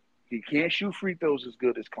 Now, he can't shoot free throws as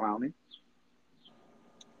good as Clowney,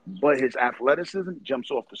 but his athleticism jumps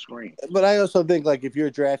off the screen. But I also think, like, if you're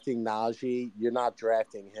drafting Najee, you're not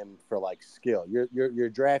drafting him for, like, skill. You're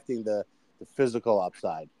drafting the physical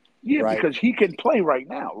upside. Yeah, right? Because he can play right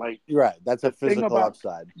now. Like, right, that's a physical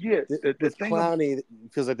upside. Yeah, the thing Clowney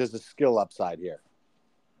feels like there's a skill upside here.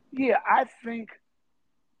 Yeah, I think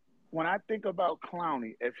when I think about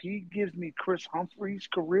Clowney, if he gives me Chris Humphrey's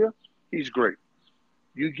career, he's great.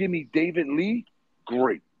 You give me David Lee,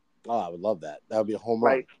 great. Oh, I would love that. That would be a home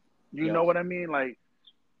run. Like, you know what I mean? Like,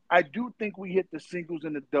 I do think we hit the singles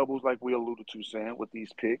and the doubles, like we alluded to, Sam, with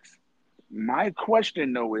these picks. My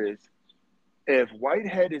question, though, is if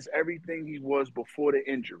Whitehead is everything he was before the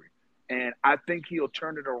injury, and I think he'll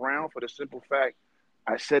turn it around for the simple fact,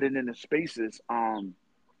 I said it in the spaces,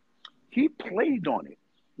 he played on it.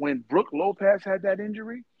 When Brook Lopez had that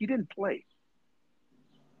injury, he didn't play.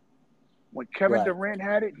 When Kevin Durant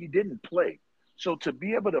had it, he didn't play. So to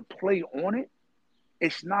be able to play on it,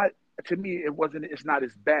 it's not, to me, it's not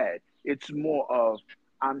as bad. It's more of,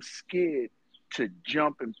 I'm scared to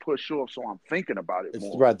jump and push off, so I'm thinking about it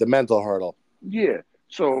more. Right, the mental hurdle. Yeah.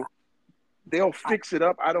 So they'll fix it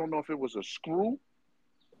up. I don't know if it was a screw,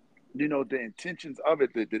 you know, the intentions of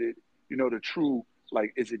it, did it, you know, the true,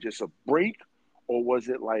 like, is it just a break, or was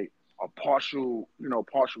it like a partial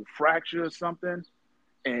fracture or something?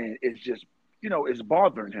 And it's just, you know, it's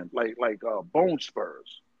bothering him, like bone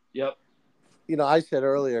spurs. Yep. You know, I said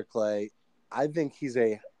earlier, Clay, I think he's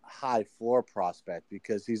a high floor prospect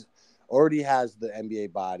because he's already has the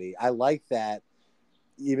NBA body. I like that,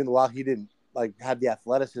 even while he didn't like have the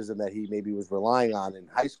athleticism that he maybe was relying on in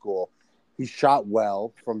high school, he shot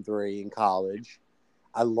well from 3 in college.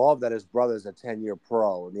 I love that his brother's a 10-year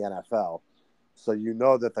pro in the NFL. So you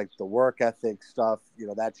know that, like, the work ethic stuff, you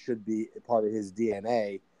know, that should be part of his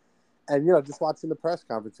DNA. And, you know, just watching the press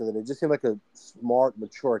conference with it, it just seemed like a smart,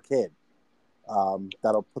 mature kid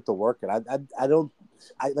that'll put the work in.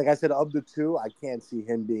 Like I said, of the two, I can't see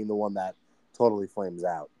him being the one that totally flames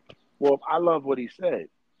out. Well, I love what he said.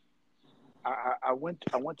 I went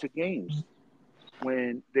to games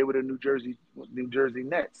when they were the New Jersey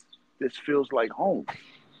Nets. This feels like home.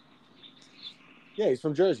 Yeah, he's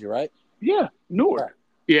from Jersey, right? Yeah, Newark.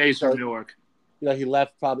 Yeah, he's from Newark. You know, he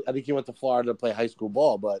left probably. I think he went to Florida to play high school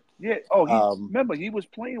ball, but yeah. Remember, he was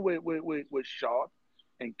playing with Sharp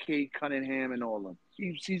and Cade Cunningham and all of them.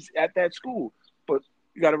 He's at that school, but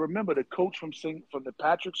you got to remember the coach from the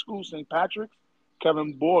Patrick School, St. Patrick's,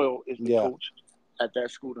 Kevin Boyle is the coach. at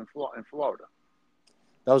that school in Florida.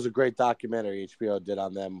 That was a great documentary HBO did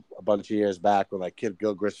on them a bunch of years back when like Kid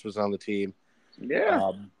Gilchrist was on the team.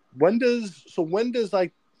 Yeah. When does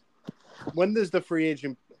the free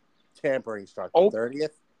agent tampering start? The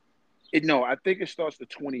 30th? No, I think it starts the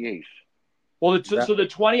 28th. Well, so the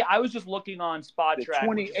 20. I was just looking on Spot The Track.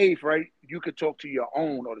 28th, right? You could talk to your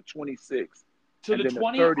own, or the 26th. So the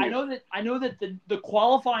 20. The 30th. I know that the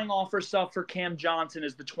qualifying offer stuff for Cam Johnson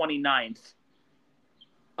is the 29th.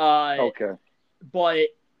 Okay. But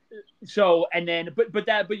so and then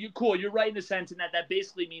but you're cool. You're right in the sense in that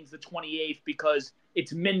basically means the 28th because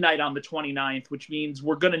it's midnight on the 29th, which means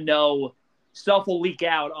we're gonna know stuff will leak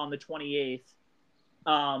out on the 28th.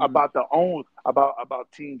 About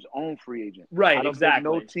teams' own free agent. Right, I don't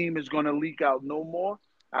exactly. think no team is going to leak out no more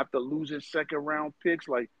after losing second-round picks.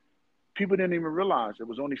 Like, people didn't even realize it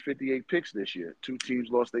was only 58 picks this year. 2 teams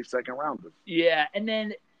lost their second-rounders. Yeah, and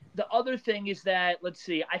then the other thing is that, let's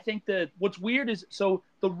see, I think what's weird is, so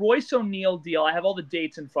the Royce O'Neal deal, I have all the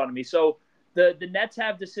dates in front of me. So the Nets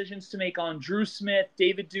have decisions to make on Drew Smith,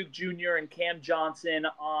 David Duke Jr., and Cam Johnson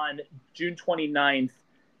on June 29th.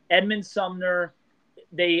 Edmund Sumner,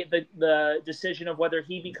 the decision of whether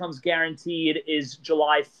he becomes guaranteed is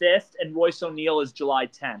July 5th, and Royce O'Neal is July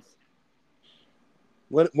 10th.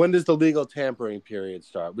 When does the legal tampering period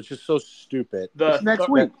start? Which is so stupid. It's next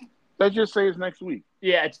week. Let's just say it's next week.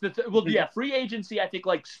 Yeah, it's free agency. I think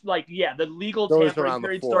the legal tampering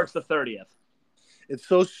period starts the 30th. It's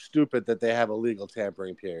so stupid that they have a legal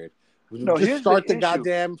tampering period. No, just start the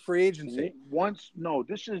goddamn free agency.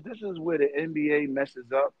 This is where the NBA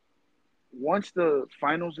messes up. Once the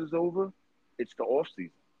finals is over, it's the off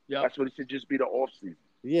season. Yeah, that's what it should just be, the off season.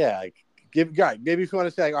 Yeah, maybe if you want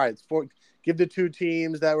to say, all right, give the 2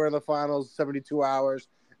 teams that were in the finals 72 hours,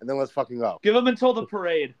 and then let's fucking go. Give them until the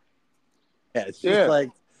parade. Yeah, it's just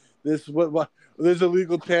like this. What? There's a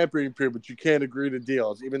legal tampering period, but you can't agree to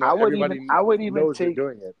deals, even though everybody knows you're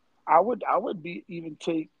doing it. I would opening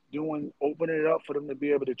it up for them to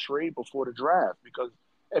be able to trade before the draft, because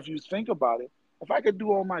if you think about it, if I could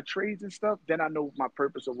do all my trades and stuff, then I know my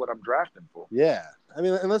purpose of what I'm drafting for. Yeah. I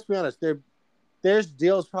mean, and let's be honest, there's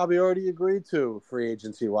deals probably already agreed to free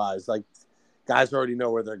agency wise. Like, guys already know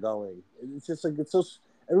where they're going. It's just like, it's so,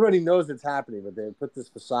 everybody knows it's happening, but they put this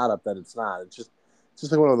facade up that it's not. It's just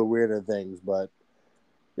like one of the weirder things. But,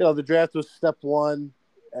 the draft was step 1,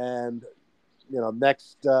 and,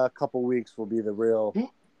 next couple weeks will be the real.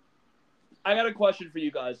 I got a question for you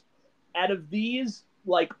guys. Out of these,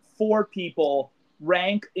 4 people,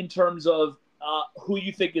 rank in terms of who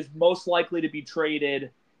you think is most likely to be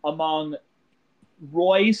traded among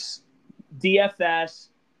Royce, DFS,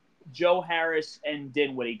 Joe Harris, and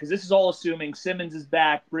Dinwiddie, because this is all assuming Simmons is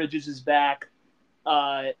back, Bridges is back.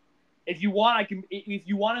 If you want, If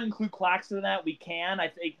you want to include Claxton in that, we can.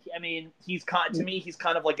 He's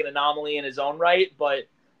kind of like an anomaly in his own right. But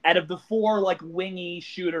out of the 4 wingy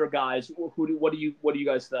shooter guys, what do you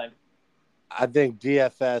guys think? I think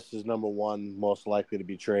DFS is number 1, most likely to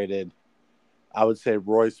be traded. I would say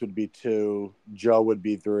Royce would be 2, Joe would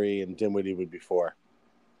be 3, and Dinwiddie would be 4.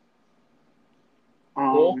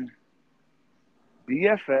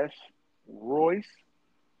 DFS, Royce,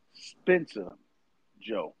 Spencer,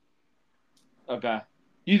 Joe. Okay.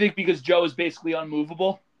 You think because Joe is basically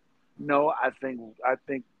unmovable? No, I think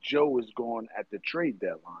Joe is going at the trade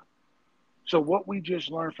deadline. So what we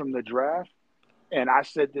just learned from the draft, and I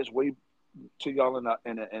said this way to y'all in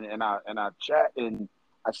our chat, and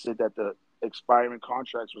I said that the expiring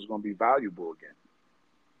contracts was going to be valuable again.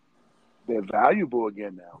 They're valuable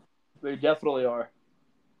again now. They definitely are.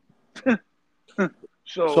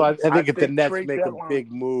 So I think if the Nets make a big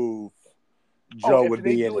move, Joe would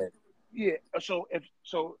be in it. Yeah. So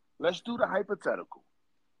let's do the hypothetical.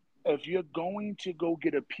 If you're going to go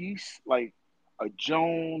get a piece like a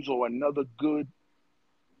Jones or another good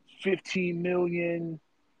 $15 million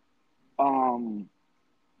point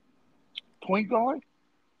guard,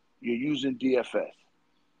 you're using DFS.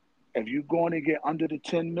 If you're going to get under the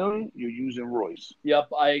 $10 million, you're using Royce.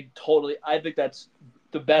 Yep, I think that's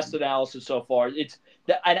the best analysis so far. It's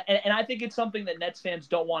that, and I think it's something that Nets fans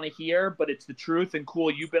don't want to hear, but it's the truth. And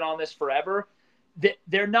cool, you've been on this forever.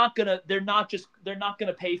 They're not gonna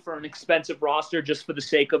pay for an expensive roster just for the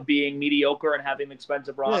sake of being mediocre and having an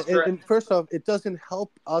expensive roster. Yeah, and first off, it doesn't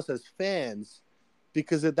help us as fans,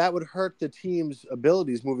 because that would hurt the team's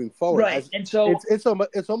abilities moving forward. Right, and so it's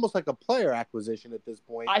almost like a player acquisition at this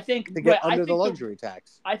point. I think to get under the luxury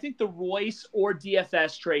tax. I think the Royce or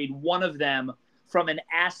DFS trade, one of them, from an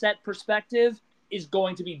asset perspective, is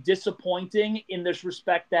going to be disappointing in this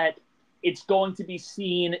respect that it's going to be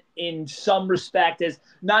seen in some respect as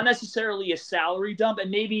not necessarily a salary dump,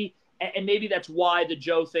 and maybe that's why the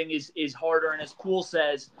Joe thing is harder. And as Poole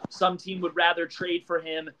says, some team would rather trade for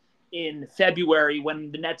him in February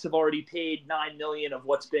when the Nets have already paid $9 million of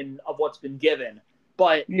what's been given.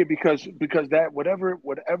 But yeah, because that whatever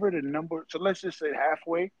the number. So let's just say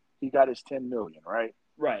halfway he got his $10 million, right?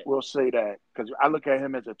 right, We'll say that because I look at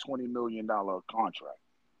him as a $20 million contract.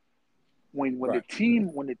 When Right.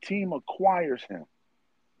 the team acquires him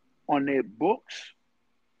on their books,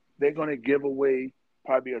 they're going to give away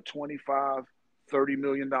probably a $25, $30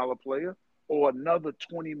 million player or another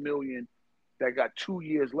 $20 million that got 2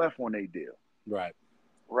 years left on their deal. Right.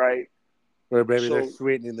 Right. Or maybe So, they're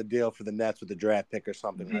sweetening the deal for the Nets with the draft pick or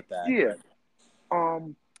something like that. Yeah.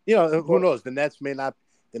 Who knows? The Nets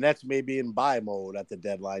may be in buy mode at the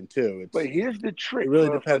deadline too. But here's the trick. It really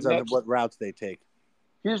depends on what routes they take.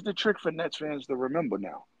 Here's the trick for Nets fans to remember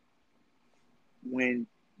now. When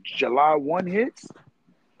July 1 hits,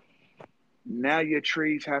 now your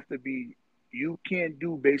trades have to be, you can't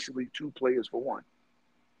do basically 2 players for 1.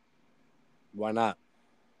 Why not?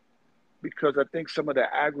 Because I think some of the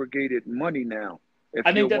aggregated money now.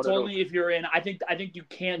 I think that's only if you're in. I think you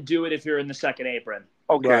can't do it if you're in the second apron.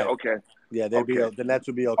 Okay, Right. okay. Yeah, the Nets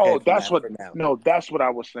would be okay. Oh, that's for now. No, that's what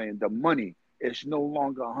I was saying. The money is no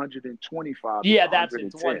longer 125. Yeah, that's it.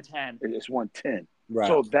 It's 110. It's 110. Right.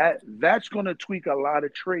 So that's going to tweak a lot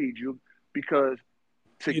of trades. Because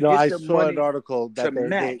I saw an article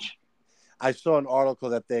that I saw an article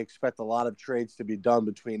that they expect a lot of trades to be done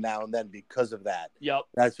between now and then because of that. Yep.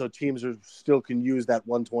 So teams still can use that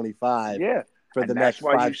 125 for the next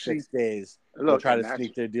 5-6 days. They'll try to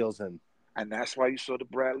sneak their deals in. And that's why you saw the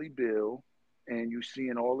Bradley Bill and you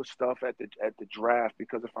seeing all the stuff at the draft.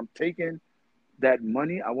 Because if I'm taking that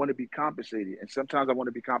money, I want to be compensated. And sometimes I want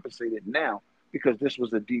to be compensated now because this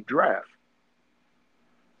was a deep draft.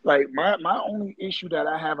 Like my only issue that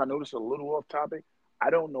I have, I noticed a little off topic, I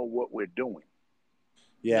don't know what we're doing.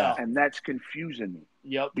 Yeah. And that's confusing me.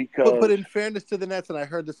 Yep. Because but in fairness to the Nets, and I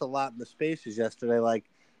heard this a lot in the spaces yesterday,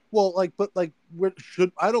 we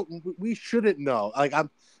shouldn't know.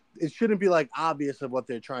 It shouldn't be obvious of what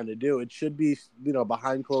they're trying to do. It should be,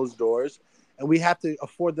 behind closed doors, and we have to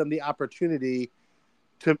afford them the opportunity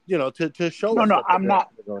to show us. No, I'm not.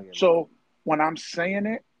 So when I'm saying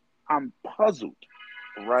it, I'm puzzled,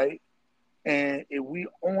 right? And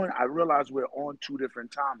I realize we're on 2 different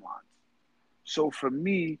timelines. So for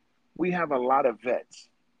me, we have a lot of vets.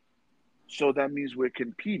 So that means we're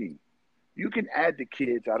competing. You can add the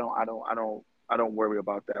kids. I don't worry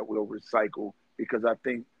about that. We'll recycle because I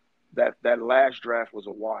think that last draft was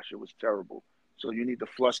a wash. It was terrible. So you need to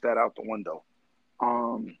flush that out the window.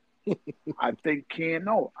 I think Cam.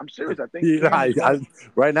 No, I'm serious. I think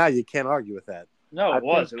right now you can't argue with that. No, it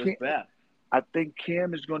was bad. I think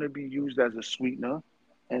Cam is going to be used as a sweetener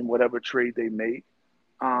in whatever trade they make.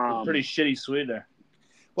 Pretty shitty sweetener.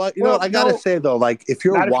 Well, I gotta say though, if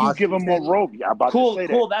you're Washington, if you give him more rope, cool.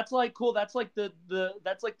 That's like the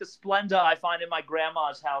Splenda I find in my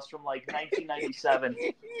grandma's house from 1997.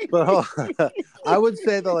 But I would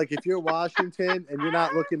say though, if you're Washington and you're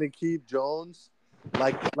not looking to keep Jones,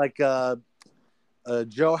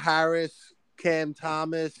 Joe Harris, Cam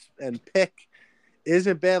Thomas, and Pick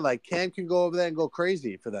isn't bad. Cam can go over there and go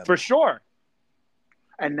crazy for them for sure.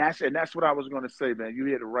 And that's what I was going to say, man. You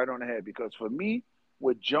hit it right on the head because for me,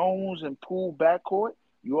 with Jones and Poole backcourt,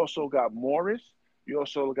 you also got Morris, you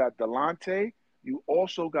also got Delonte, you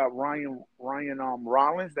also got Ryan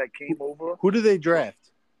Rollins that came over. Who did they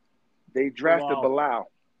draft? They drafted Bilal.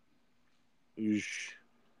 Eesh.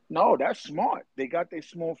 No, that's smart. They got their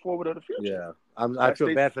small forward of the future. Yeah, I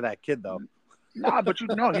feel bad for that kid though. Nah, but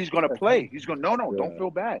he's going to play. He's going. No, don't feel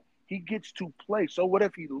bad. He gets to play. So what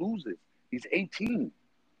if he loses? He's 18.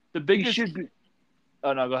 The biggest he should be.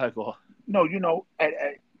 Oh no, go ahead, Cole. No,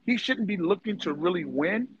 he shouldn't be looking to really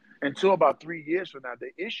win until about 3 years from now.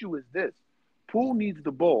 The issue is this: Poole needs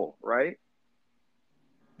the ball, right?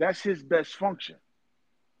 That's his best function.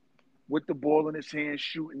 With the ball in his hands,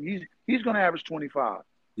 shooting, he's going to average 25.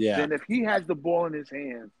 Yeah. Then if he has the ball in his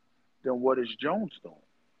hands, then what is Jones doing?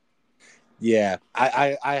 Yeah,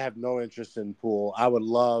 I have no interest in Poole. I would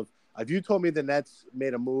love if you told me the Nets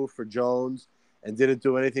made a move for Jones and didn't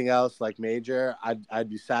do anything else major. I'd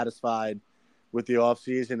be satisfied with the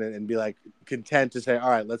offseason and be content to say, all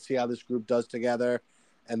right, let's see how this group does together,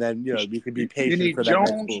 and then we could be patient for that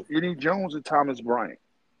next move. You need Jones and Thomas Bryant.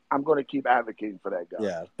 I'm going to keep advocating for that guy.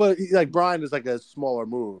 Yeah, but Bryant is a smaller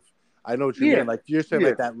move. I know what you mean. You're saying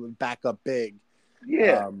that backup big.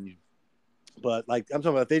 Yeah. But I'm talking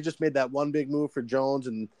about if they just made that one big move for Jones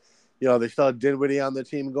and they still had Dinwiddie on the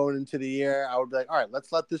team going into the year, I would be like, all right,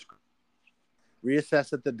 let's let this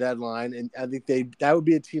reassess at the deadline. And I think that would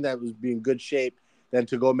be a team that would be in good shape than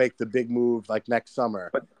to go make the big move like next summer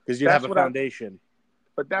But because you'd have a foundation.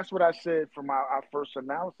 But that's what I said from our first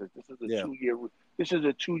analysis. This is a 2-year. This is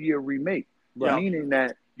a 2-year remake, meaning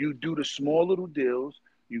that you do the small little deals,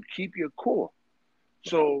 you keep your core.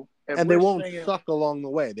 So and they won't suck along the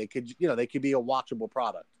way. They could, they could be a watchable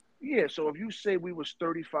product. Yeah. So if you say we was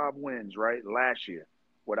 35 wins right last year,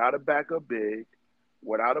 without a backup big,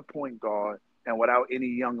 without a point guard, and without any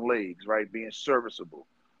young legs, right, being serviceable,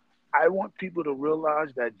 I want people to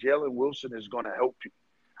realize that Jalen Wilson is going to help you.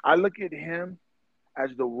 I look at him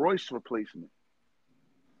as the Royce replacement.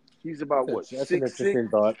 He's about what? That's an interesting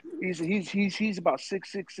thought. He's about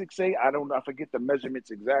 6'6", 6'8". I don't know. I forget the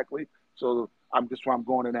measurements exactly. So that's why I'm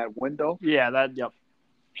going in that window. Yeah, yep.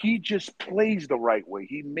 He just plays the right way.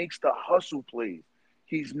 He makes the hustle plays.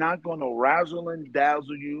 He's not going to razzle and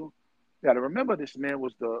dazzle you. You got to remember, this man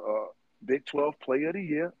was the Big 12 Player of the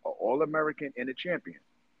Year, an All-American, and a champion.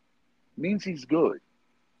 Means he's good.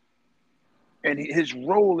 And his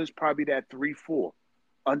role is probably that 3-4.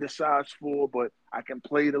 Undersized 4, but I can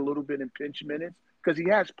play it a little bit in pinch minutes because he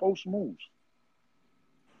has post moves.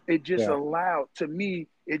 It just allows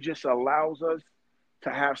us to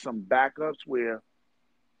have some backups where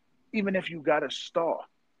even if you got a star,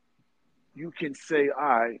 you can say,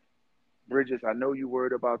 all right, Bridges, I know you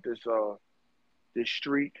worried about this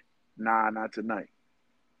streak. Nah, not tonight.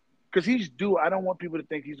 Because he's due. I don't want people to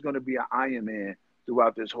think he's going to be an Iron Man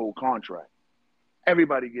throughout this whole contract.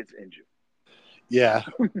 Everybody gets injured. Yeah.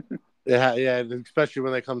 yeah, especially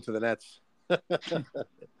when they come to the Nets.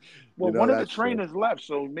 Well, one of the trainers left,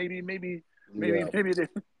 so maybe they.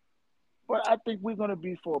 But I think we're going to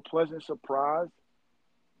be for a pleasant surprise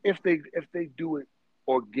if they do it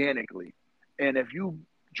organically, and if you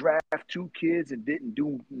draft 2 kids and didn't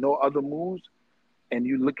do no other moves, and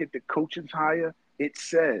you look at the coaching's hire, it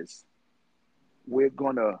says we're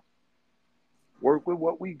going to work with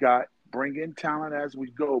what we got, bring in talent as we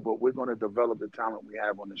go, but we're going to develop the talent we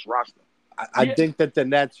have on this roster. I think that the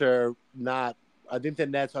Nets are not – I think the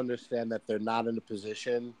Nets understand that they're not in a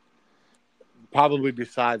position – probably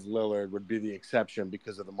besides Lillard would be the exception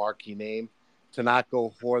because of the marquee name – to not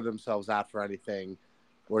go whore themselves out for anything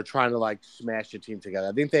or trying to, smash the team together.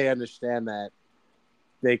 I think they understand that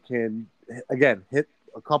they can, again, hit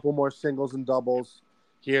a couple more singles and doubles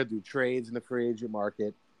here, do trades in the free agent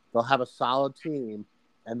market. They'll have a solid team.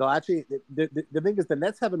 And they'll actually the thing is the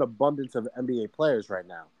Nets have an abundance of NBA players right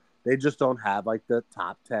now. They just don't have the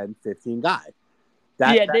top 10, 15 guy.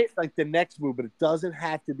 That's the next move, but it doesn't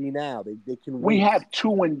have to be now. They can. We have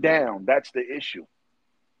 2 and down. That's the issue.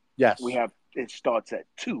 Yes, it starts at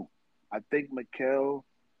 2. I think Mikal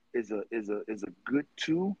is a good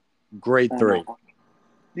 2. Great 3.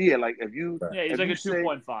 Yeah, if you he's like a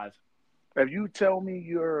 2.5. If you tell me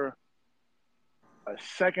you're a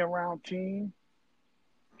second round team,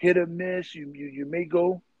 hit or miss, you may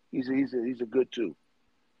go. He's a good 2.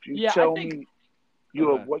 If you tell me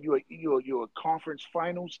you're a conference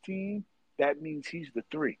finals team, that means he's the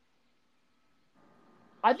 3.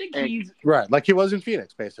 I think he's right, like he was in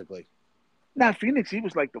Phoenix, basically. Not Phoenix, he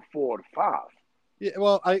was like the 4 or the 5. Yeah,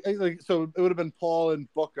 well, so it would have been Paul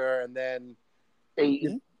and Booker, and then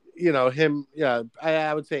Ayton. Him. Yeah,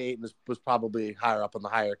 I would say Ayton was probably higher up on the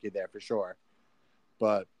hierarchy there for sure.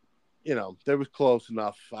 But there was close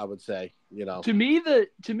enough, I would say. To me,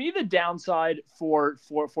 the downside for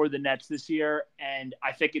the Nets this year, and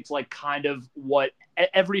I think it's kind of what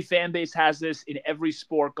every fan base has this in every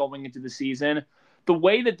sport going into the season. The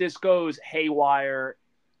way that this goes haywire.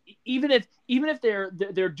 Even if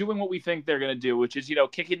they're doing what we think they're going to do, which is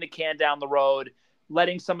kicking the can down the road,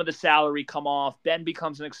 letting some of the salary come off, then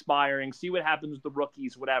becomes an expiring, see what happens with the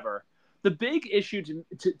rookies, whatever. The big issue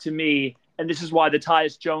to me, and this is why the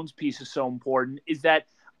Tyus Jones piece is so important, is that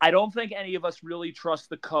I don't think any of us really trust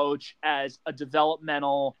the coach as a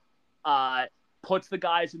developmental, puts the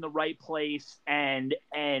guys in the right place and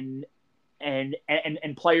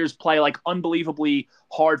players play unbelievably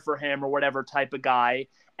hard for him or whatever type of guy.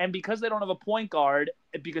 And because they don't have a point guard,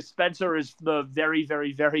 because Spencer is the very,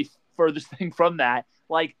 very, very furthest thing from that,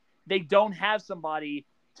 they don't have somebody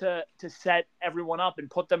to set everyone up and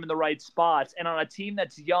put them in the right spots. And on a team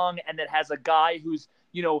that's young and that has a guy who's,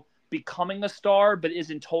 becoming a star but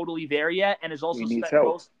isn't totally there yet, and has also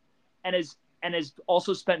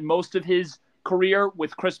spent most of his career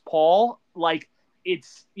with Chris Paul,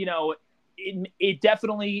 it's it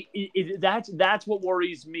definitely that's what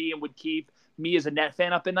worries me and would keep me as a Net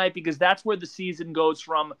fan up at night, because that's where the season goes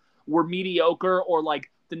from we're mediocre or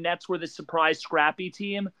the Nets were the surprise scrappy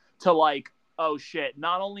team to like, oh shit,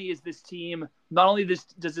 not only does this team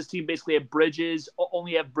basically have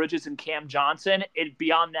only have Bridges and Cam Johnson,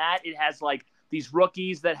 beyond that, it has like these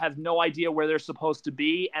rookies that have no idea where they're supposed to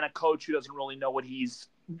be and a coach who doesn't really know what he's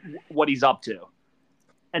up to.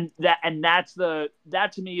 And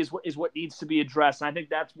that to me is what needs to be addressed. And I think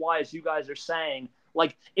that's why, as you guys are saying,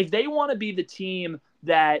 like if they want to be the team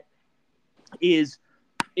that is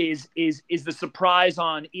the surprise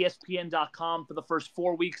on ESPN.com for the first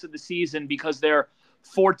 4 weeks of the season because they're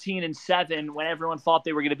 14-7 when everyone thought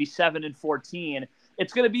they were going to be 7-14.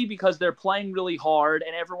 It's going to be because they're playing really hard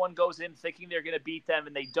and everyone goes in thinking they're going to beat them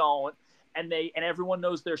and they don't, and everyone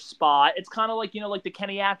knows their spot. It's kind of like, like the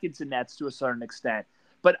Kenny Atkinson Nets to a certain extent.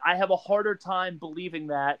 But I have a harder time believing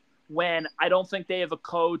that when I don't think they have a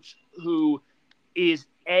coach who is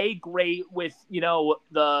great with,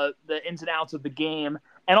 the ins and outs of the game.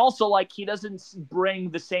 And also, like, he doesn't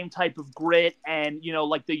bring the same type of grit and,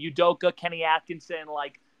 like the Udoka, Kenny Atkinson,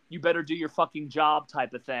 like, you better do your fucking job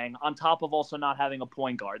type of thing, on top of also not having a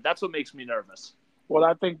point guard. That's what makes me nervous. Well,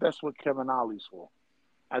 I think that's what Kevin Ollie's for.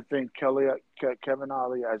 I think Kevin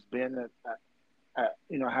Ollie has been,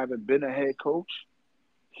 having been a head coach,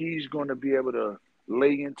 he's going to be able to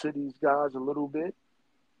lay into these guys a little bit.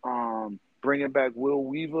 Bringing back Will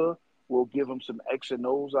Weaver will give him some X and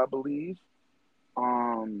O's, I believe.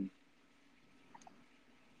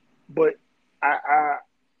 But I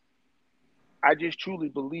just truly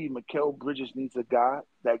believe Mikal Bridges needs a guy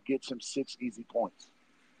that gets him 6 easy points.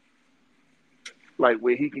 Like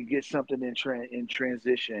where he can get something in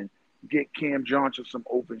transition, get Cam Johnson some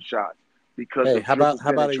open shots. Because how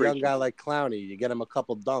about a young guy like Clowney? You get him a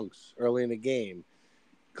couple dunks early in the game.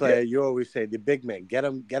 Claire, you always say the big man, get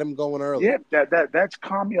him going early. Yeah, that's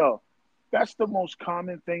common. That's the most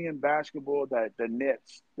common thing in basketball that the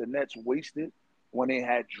Nets wasted when they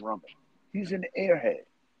had Drummond. He's an airhead,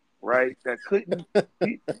 right? That couldn't.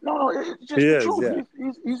 No, it's just the truth.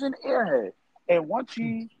 Yeah. He's an airhead, and once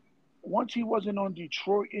he wasn't on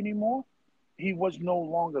Detroit anymore, he was no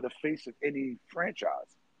longer the face of any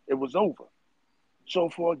franchise. It was over. So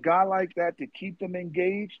for a guy like that to keep them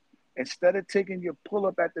engaged, instead of taking your pull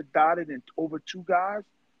up at the dotted and over 2 guys,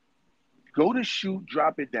 go to shoot,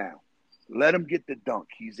 drop it down. Let him get the dunk.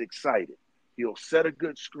 He's excited. He'll set a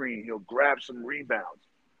good screen. He'll grab some rebounds.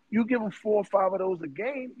 You give him 4 or 5 of those a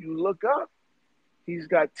game, you look up, he's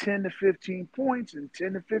got 10 to 15 points and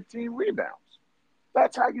 10 to 15 rebounds.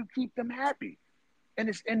 That's how you keep them happy. And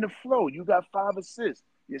it's in the flow. You got 5 assists.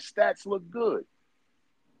 Your stats look good.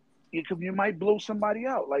 You might blow somebody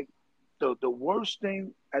out. Like the worst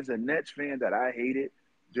thing as a Nets fan that I hated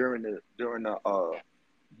during the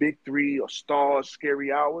Big 3 or Stars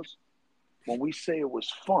scary hours, when we say it was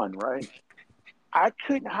fun, right? I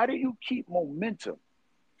couldn't. How do you keep momentum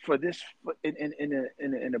for this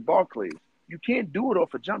in the Barclays? You can't do it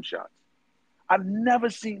off of jump shots. I've never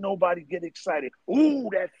seen nobody get excited. Ooh,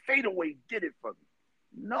 that fadeaway did it for me.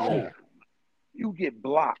 No, you get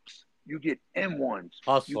blocks. You get M1s.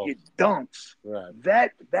 Hustle. You get dunks. Right.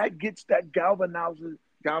 That galvanizes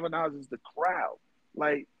the crowd.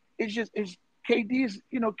 Like it's KD's.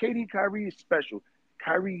 KD Kyrie is special.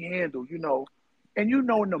 Kyrie handle. And in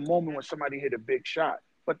the moment when somebody hit a big shot,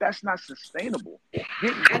 but that's not sustainable.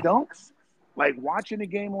 Getting dunks, like watching the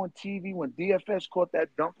game on TV when DFS caught that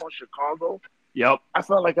dunk on Chicago. Yep. I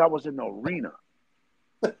felt like I was in the arena.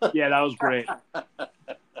 Yeah, that was great.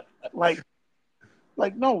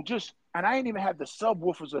 And I didn't even have the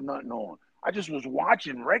subwoofers or nothing on. I just was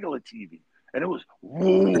watching regular TV, and it was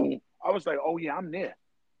woo. I was like, oh yeah, I'm there.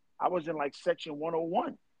 I was in like section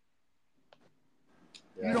 101.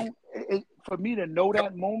 Yeah. For me to know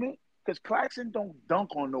that moment, because Claxton don't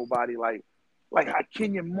dunk on nobody like how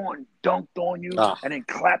Kenyon Martin dunked on you and then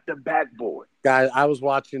clapped the backboard. Guys, I was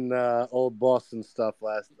watching old Boston stuff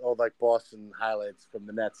Boston highlights from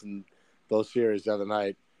the Nets and those series the other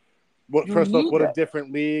night. What a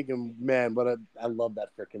different league, and man, I love that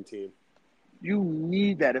freaking team. You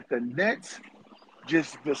need that. If the Nets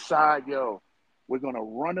just decide, we're gonna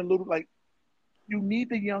run a little, like you need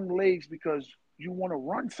the young legs because you want to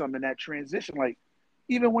run some in that transition. Like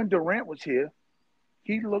even when Durant was here,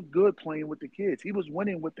 he looked good playing with the kids. He was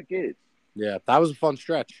winning with the kids. Yeah, that was a fun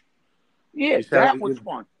stretch. Yeah, that was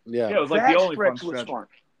fun. Yeah, it was like the only fun stretch was fun.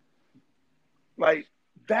 Like.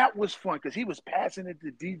 That was fun because he was passing it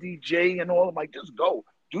to DDJ and all. I'm like, just go,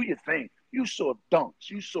 do your thing. You saw dunks,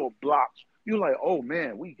 you saw blocks. You're like, oh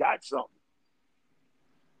man, we got something.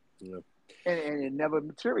 Yeah. And it never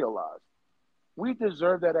materialized. We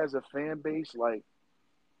deserve that as a fan base. Like,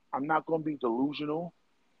 I'm not going to be delusional.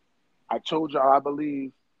 I told y'all I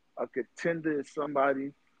believe a contender is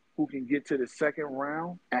somebody who can get to the second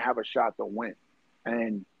round and have a shot to win.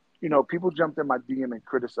 And, people jumped in my DM and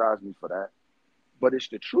criticized me for that. But it's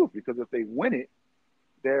the truth, because if they win it,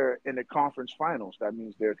 they're in the conference finals. That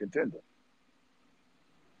means they're a contender.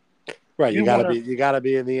 Right. You gotta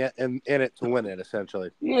be in it to win it,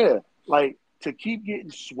 essentially. Yeah. Like, to keep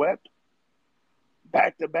getting swept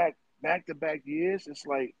back to back years, it's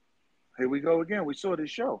like, here we go again. We saw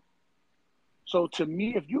this show. So to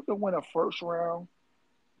me, if you can win a first round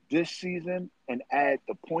this season and add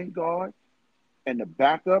the point guard and the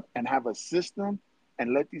backup and have a system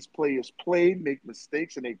and let these players play, make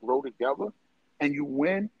mistakes, and they grow together, and you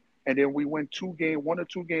win, and then we win 1 or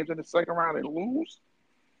 2 games in the second round and lose,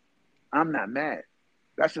 I'm not mad.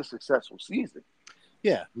 That's a successful season.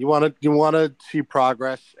 Yeah, you want to see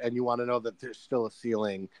progress, and you want to know that there's still a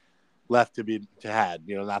ceiling left to be had.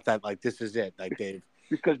 Not that like this is it. Like they've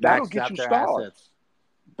because that'll get you stars. Assets.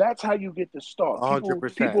 That's how you get the start.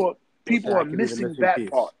 100%. People are missing that piece.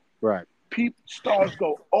 Part. Right. Stars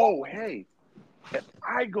go, oh hey, if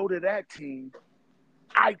I go to that team,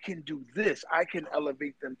 I can do this. I can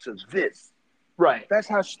elevate them to this. Right. That's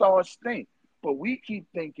how stars think. But we keep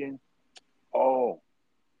thinking, oh,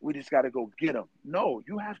 we just got to go get them. No,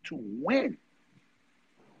 you have to win.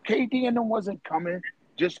 KD and them wasn't coming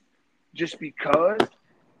just because.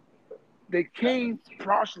 They came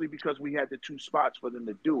partially because we had the 2 spots for them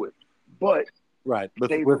to do it. But right, with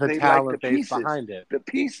a talent base behind it. The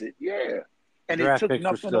pieces, yeah. And it Draft took picks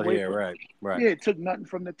nothing still away here, from right. Yeah, it took nothing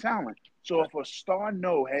from the talent. So if a star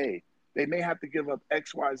know, hey, they may have to give up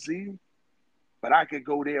XYZ, but I could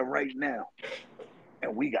go there right now,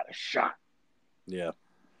 and we got a shot. Yeah.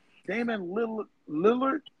 Damian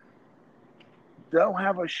Lillard, they'll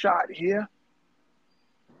have a shot here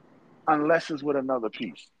unless it's with another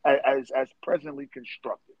piece, as presently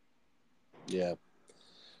constructed. Yeah.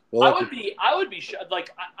 Well, I would be like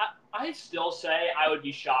I still say I would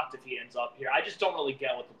be shocked if he ends up here. I just don't really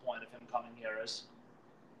get what the point of him coming here is.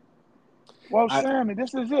 Well, Sam,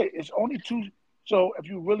 this is it. It's only 2. So if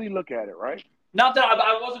you really look at it, right? Not that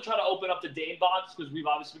I wasn't trying to open up the Dame box because we've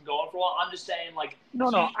obviously been going for a while. I'm just saying, like, no,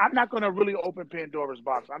 I'm not going to really open Pandora's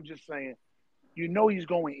box. I'm just saying, he's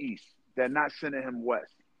going east. They're not sending him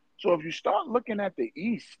west. So if you start looking at the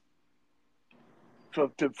East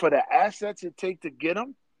for the assets it take to get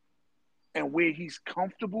him and where he's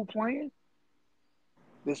comfortable playing,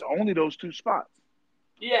 there's only those 2 spots.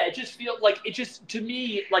 Yeah, it just feels like to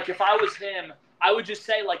me, like if I was him, I would just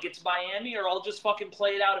say like it's Miami or I'll just fucking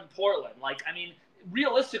play it out in Portland. Like, I mean,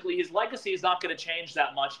 realistically, his legacy is not going to change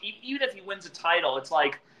that much. Even if he wins a title, it's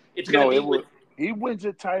like it's going to be. He wins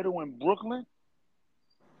a title in Brooklyn.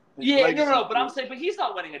 Yeah, no, but I'm saying, but he's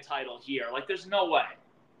not winning a title here. Like, there's no way.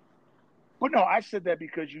 But no, I said that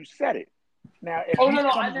because you said it. Now, if I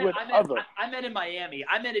meant in Miami.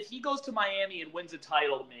 I meant if he goes to Miami and wins a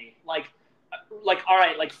title to me, like all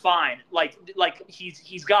right, like fine, like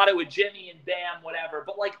he's got it with Jimmy and Bam, whatever.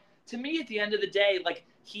 But like to me, at the end of the day, like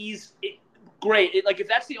great. Like if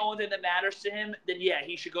that's the only thing that matters to him, then yeah,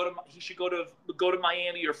 he should go to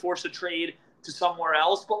Miami or force a trade to somewhere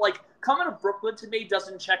else. But like coming to Brooklyn to me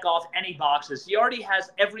doesn't check off any boxes. He already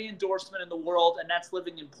has every endorsement in the world, and that's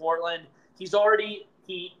living in Portland. He's already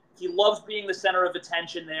he loves being the center of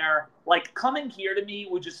attention there. Like coming here to me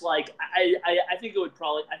would just like I think it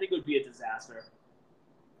would be a disaster.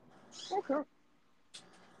 Okay.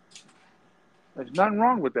 There's nothing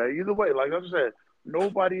wrong with that. Either way, like I said,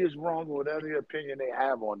 nobody is wrong with any opinion they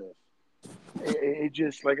have on this. It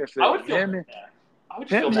just, like I said, I would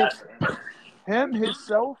feel bad for him. Him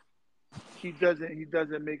himself, he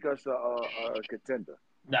doesn't make us a contender.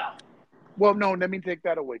 No. Well, no, let me take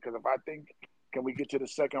that away, because if I think, can we get to the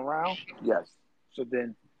second round? Yes. So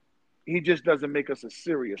then he just doesn't make us a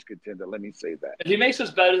serious contender. Let me say that. If he makes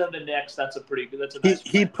us better than the Knicks, that's a nice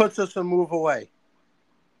he puts us a move away.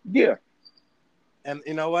 Yeah. And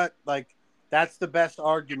you know what? Like, that's the best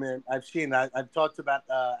argument I've seen. I've talked about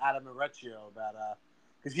Adam Arecchio about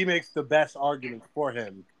because he makes the best argument for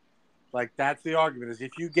him. Like, that's the argument, is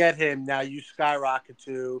if you get him, now you skyrocket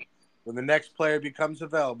to when the next player becomes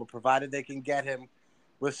available, provided they can get him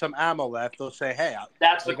with some ammo left, they'll say, hey,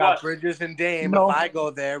 we got Bridges and Dame. No. If I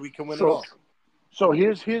go there, we can win it all. So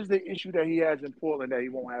here's the issue that he has in Portland that he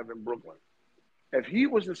won't have in Brooklyn. If he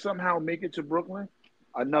was to somehow make it to Brooklyn,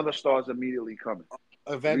 another star's immediately coming.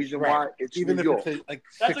 Eventually, reason why it's even New if York. it's like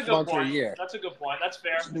 6 months or a year. That's a good point. That's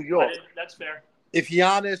fair. It's New York. That's fair. If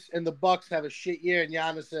Giannis and the Bucks have a shit year and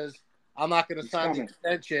Giannis says, I'm not going to sign the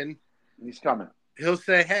extension. He's coming. He'll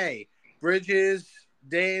say, hey, Bridges,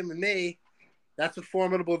 Dame, and me, that's a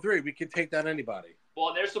formidable 3. We can take down anybody. Well,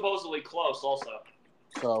 and they're supposedly close also.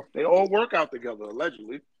 So they all work out together,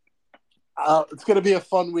 allegedly. It's going to be a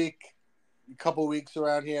fun week. A couple weeks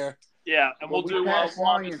around here. Yeah, and we'll do passed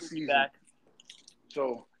lion season. Back.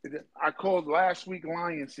 So I called last week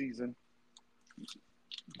lion season.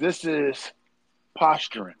 This is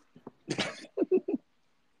posturing.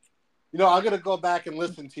 I'm going to go back and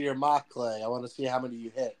listen to your mock, Clay. I want to see how many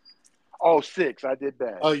you hit. Oh, 6. I did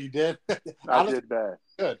bad. Oh, you did? I did bad.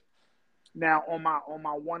 Good. Now, on my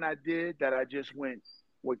one I did that I just went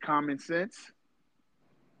with common sense,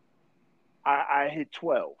 I hit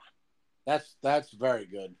 12. That's very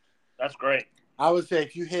good. That's great. I would say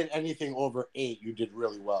if you hit anything over 8, you did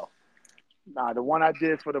really well. Nah, the one I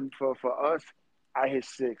did for us, I hit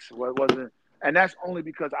 6. Well, it wasn't, and that's only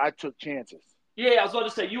because I took chances. Yeah, I was about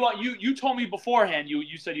to say you told me beforehand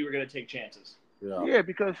you said you were going to take chances. Yeah,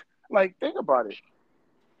 because think about it.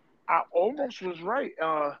 I almost was right.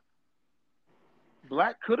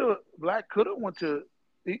 Black could have went to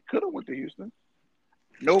Houston.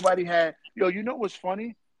 Nobody had you know what's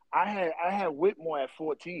funny? I had Whitmore at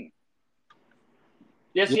 14.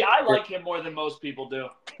 Yeah, see, I like him more than most people do.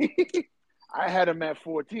 I had him at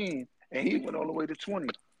 14, and he went all the way to 20.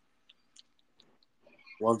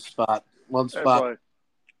 One spot. Well,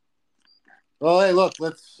 hey, look,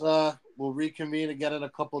 we'll reconvene again in a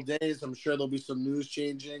couple days. I'm sure there'll be some news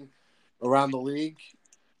changing around the league.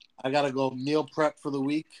 I got to go meal prep for the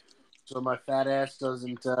week so my fat ass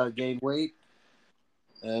doesn't gain weight.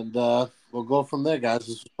 And we'll go from there, guys. This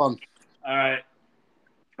was fun. All right.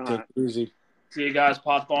 Take it easy. See you guys,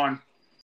 Popcorn.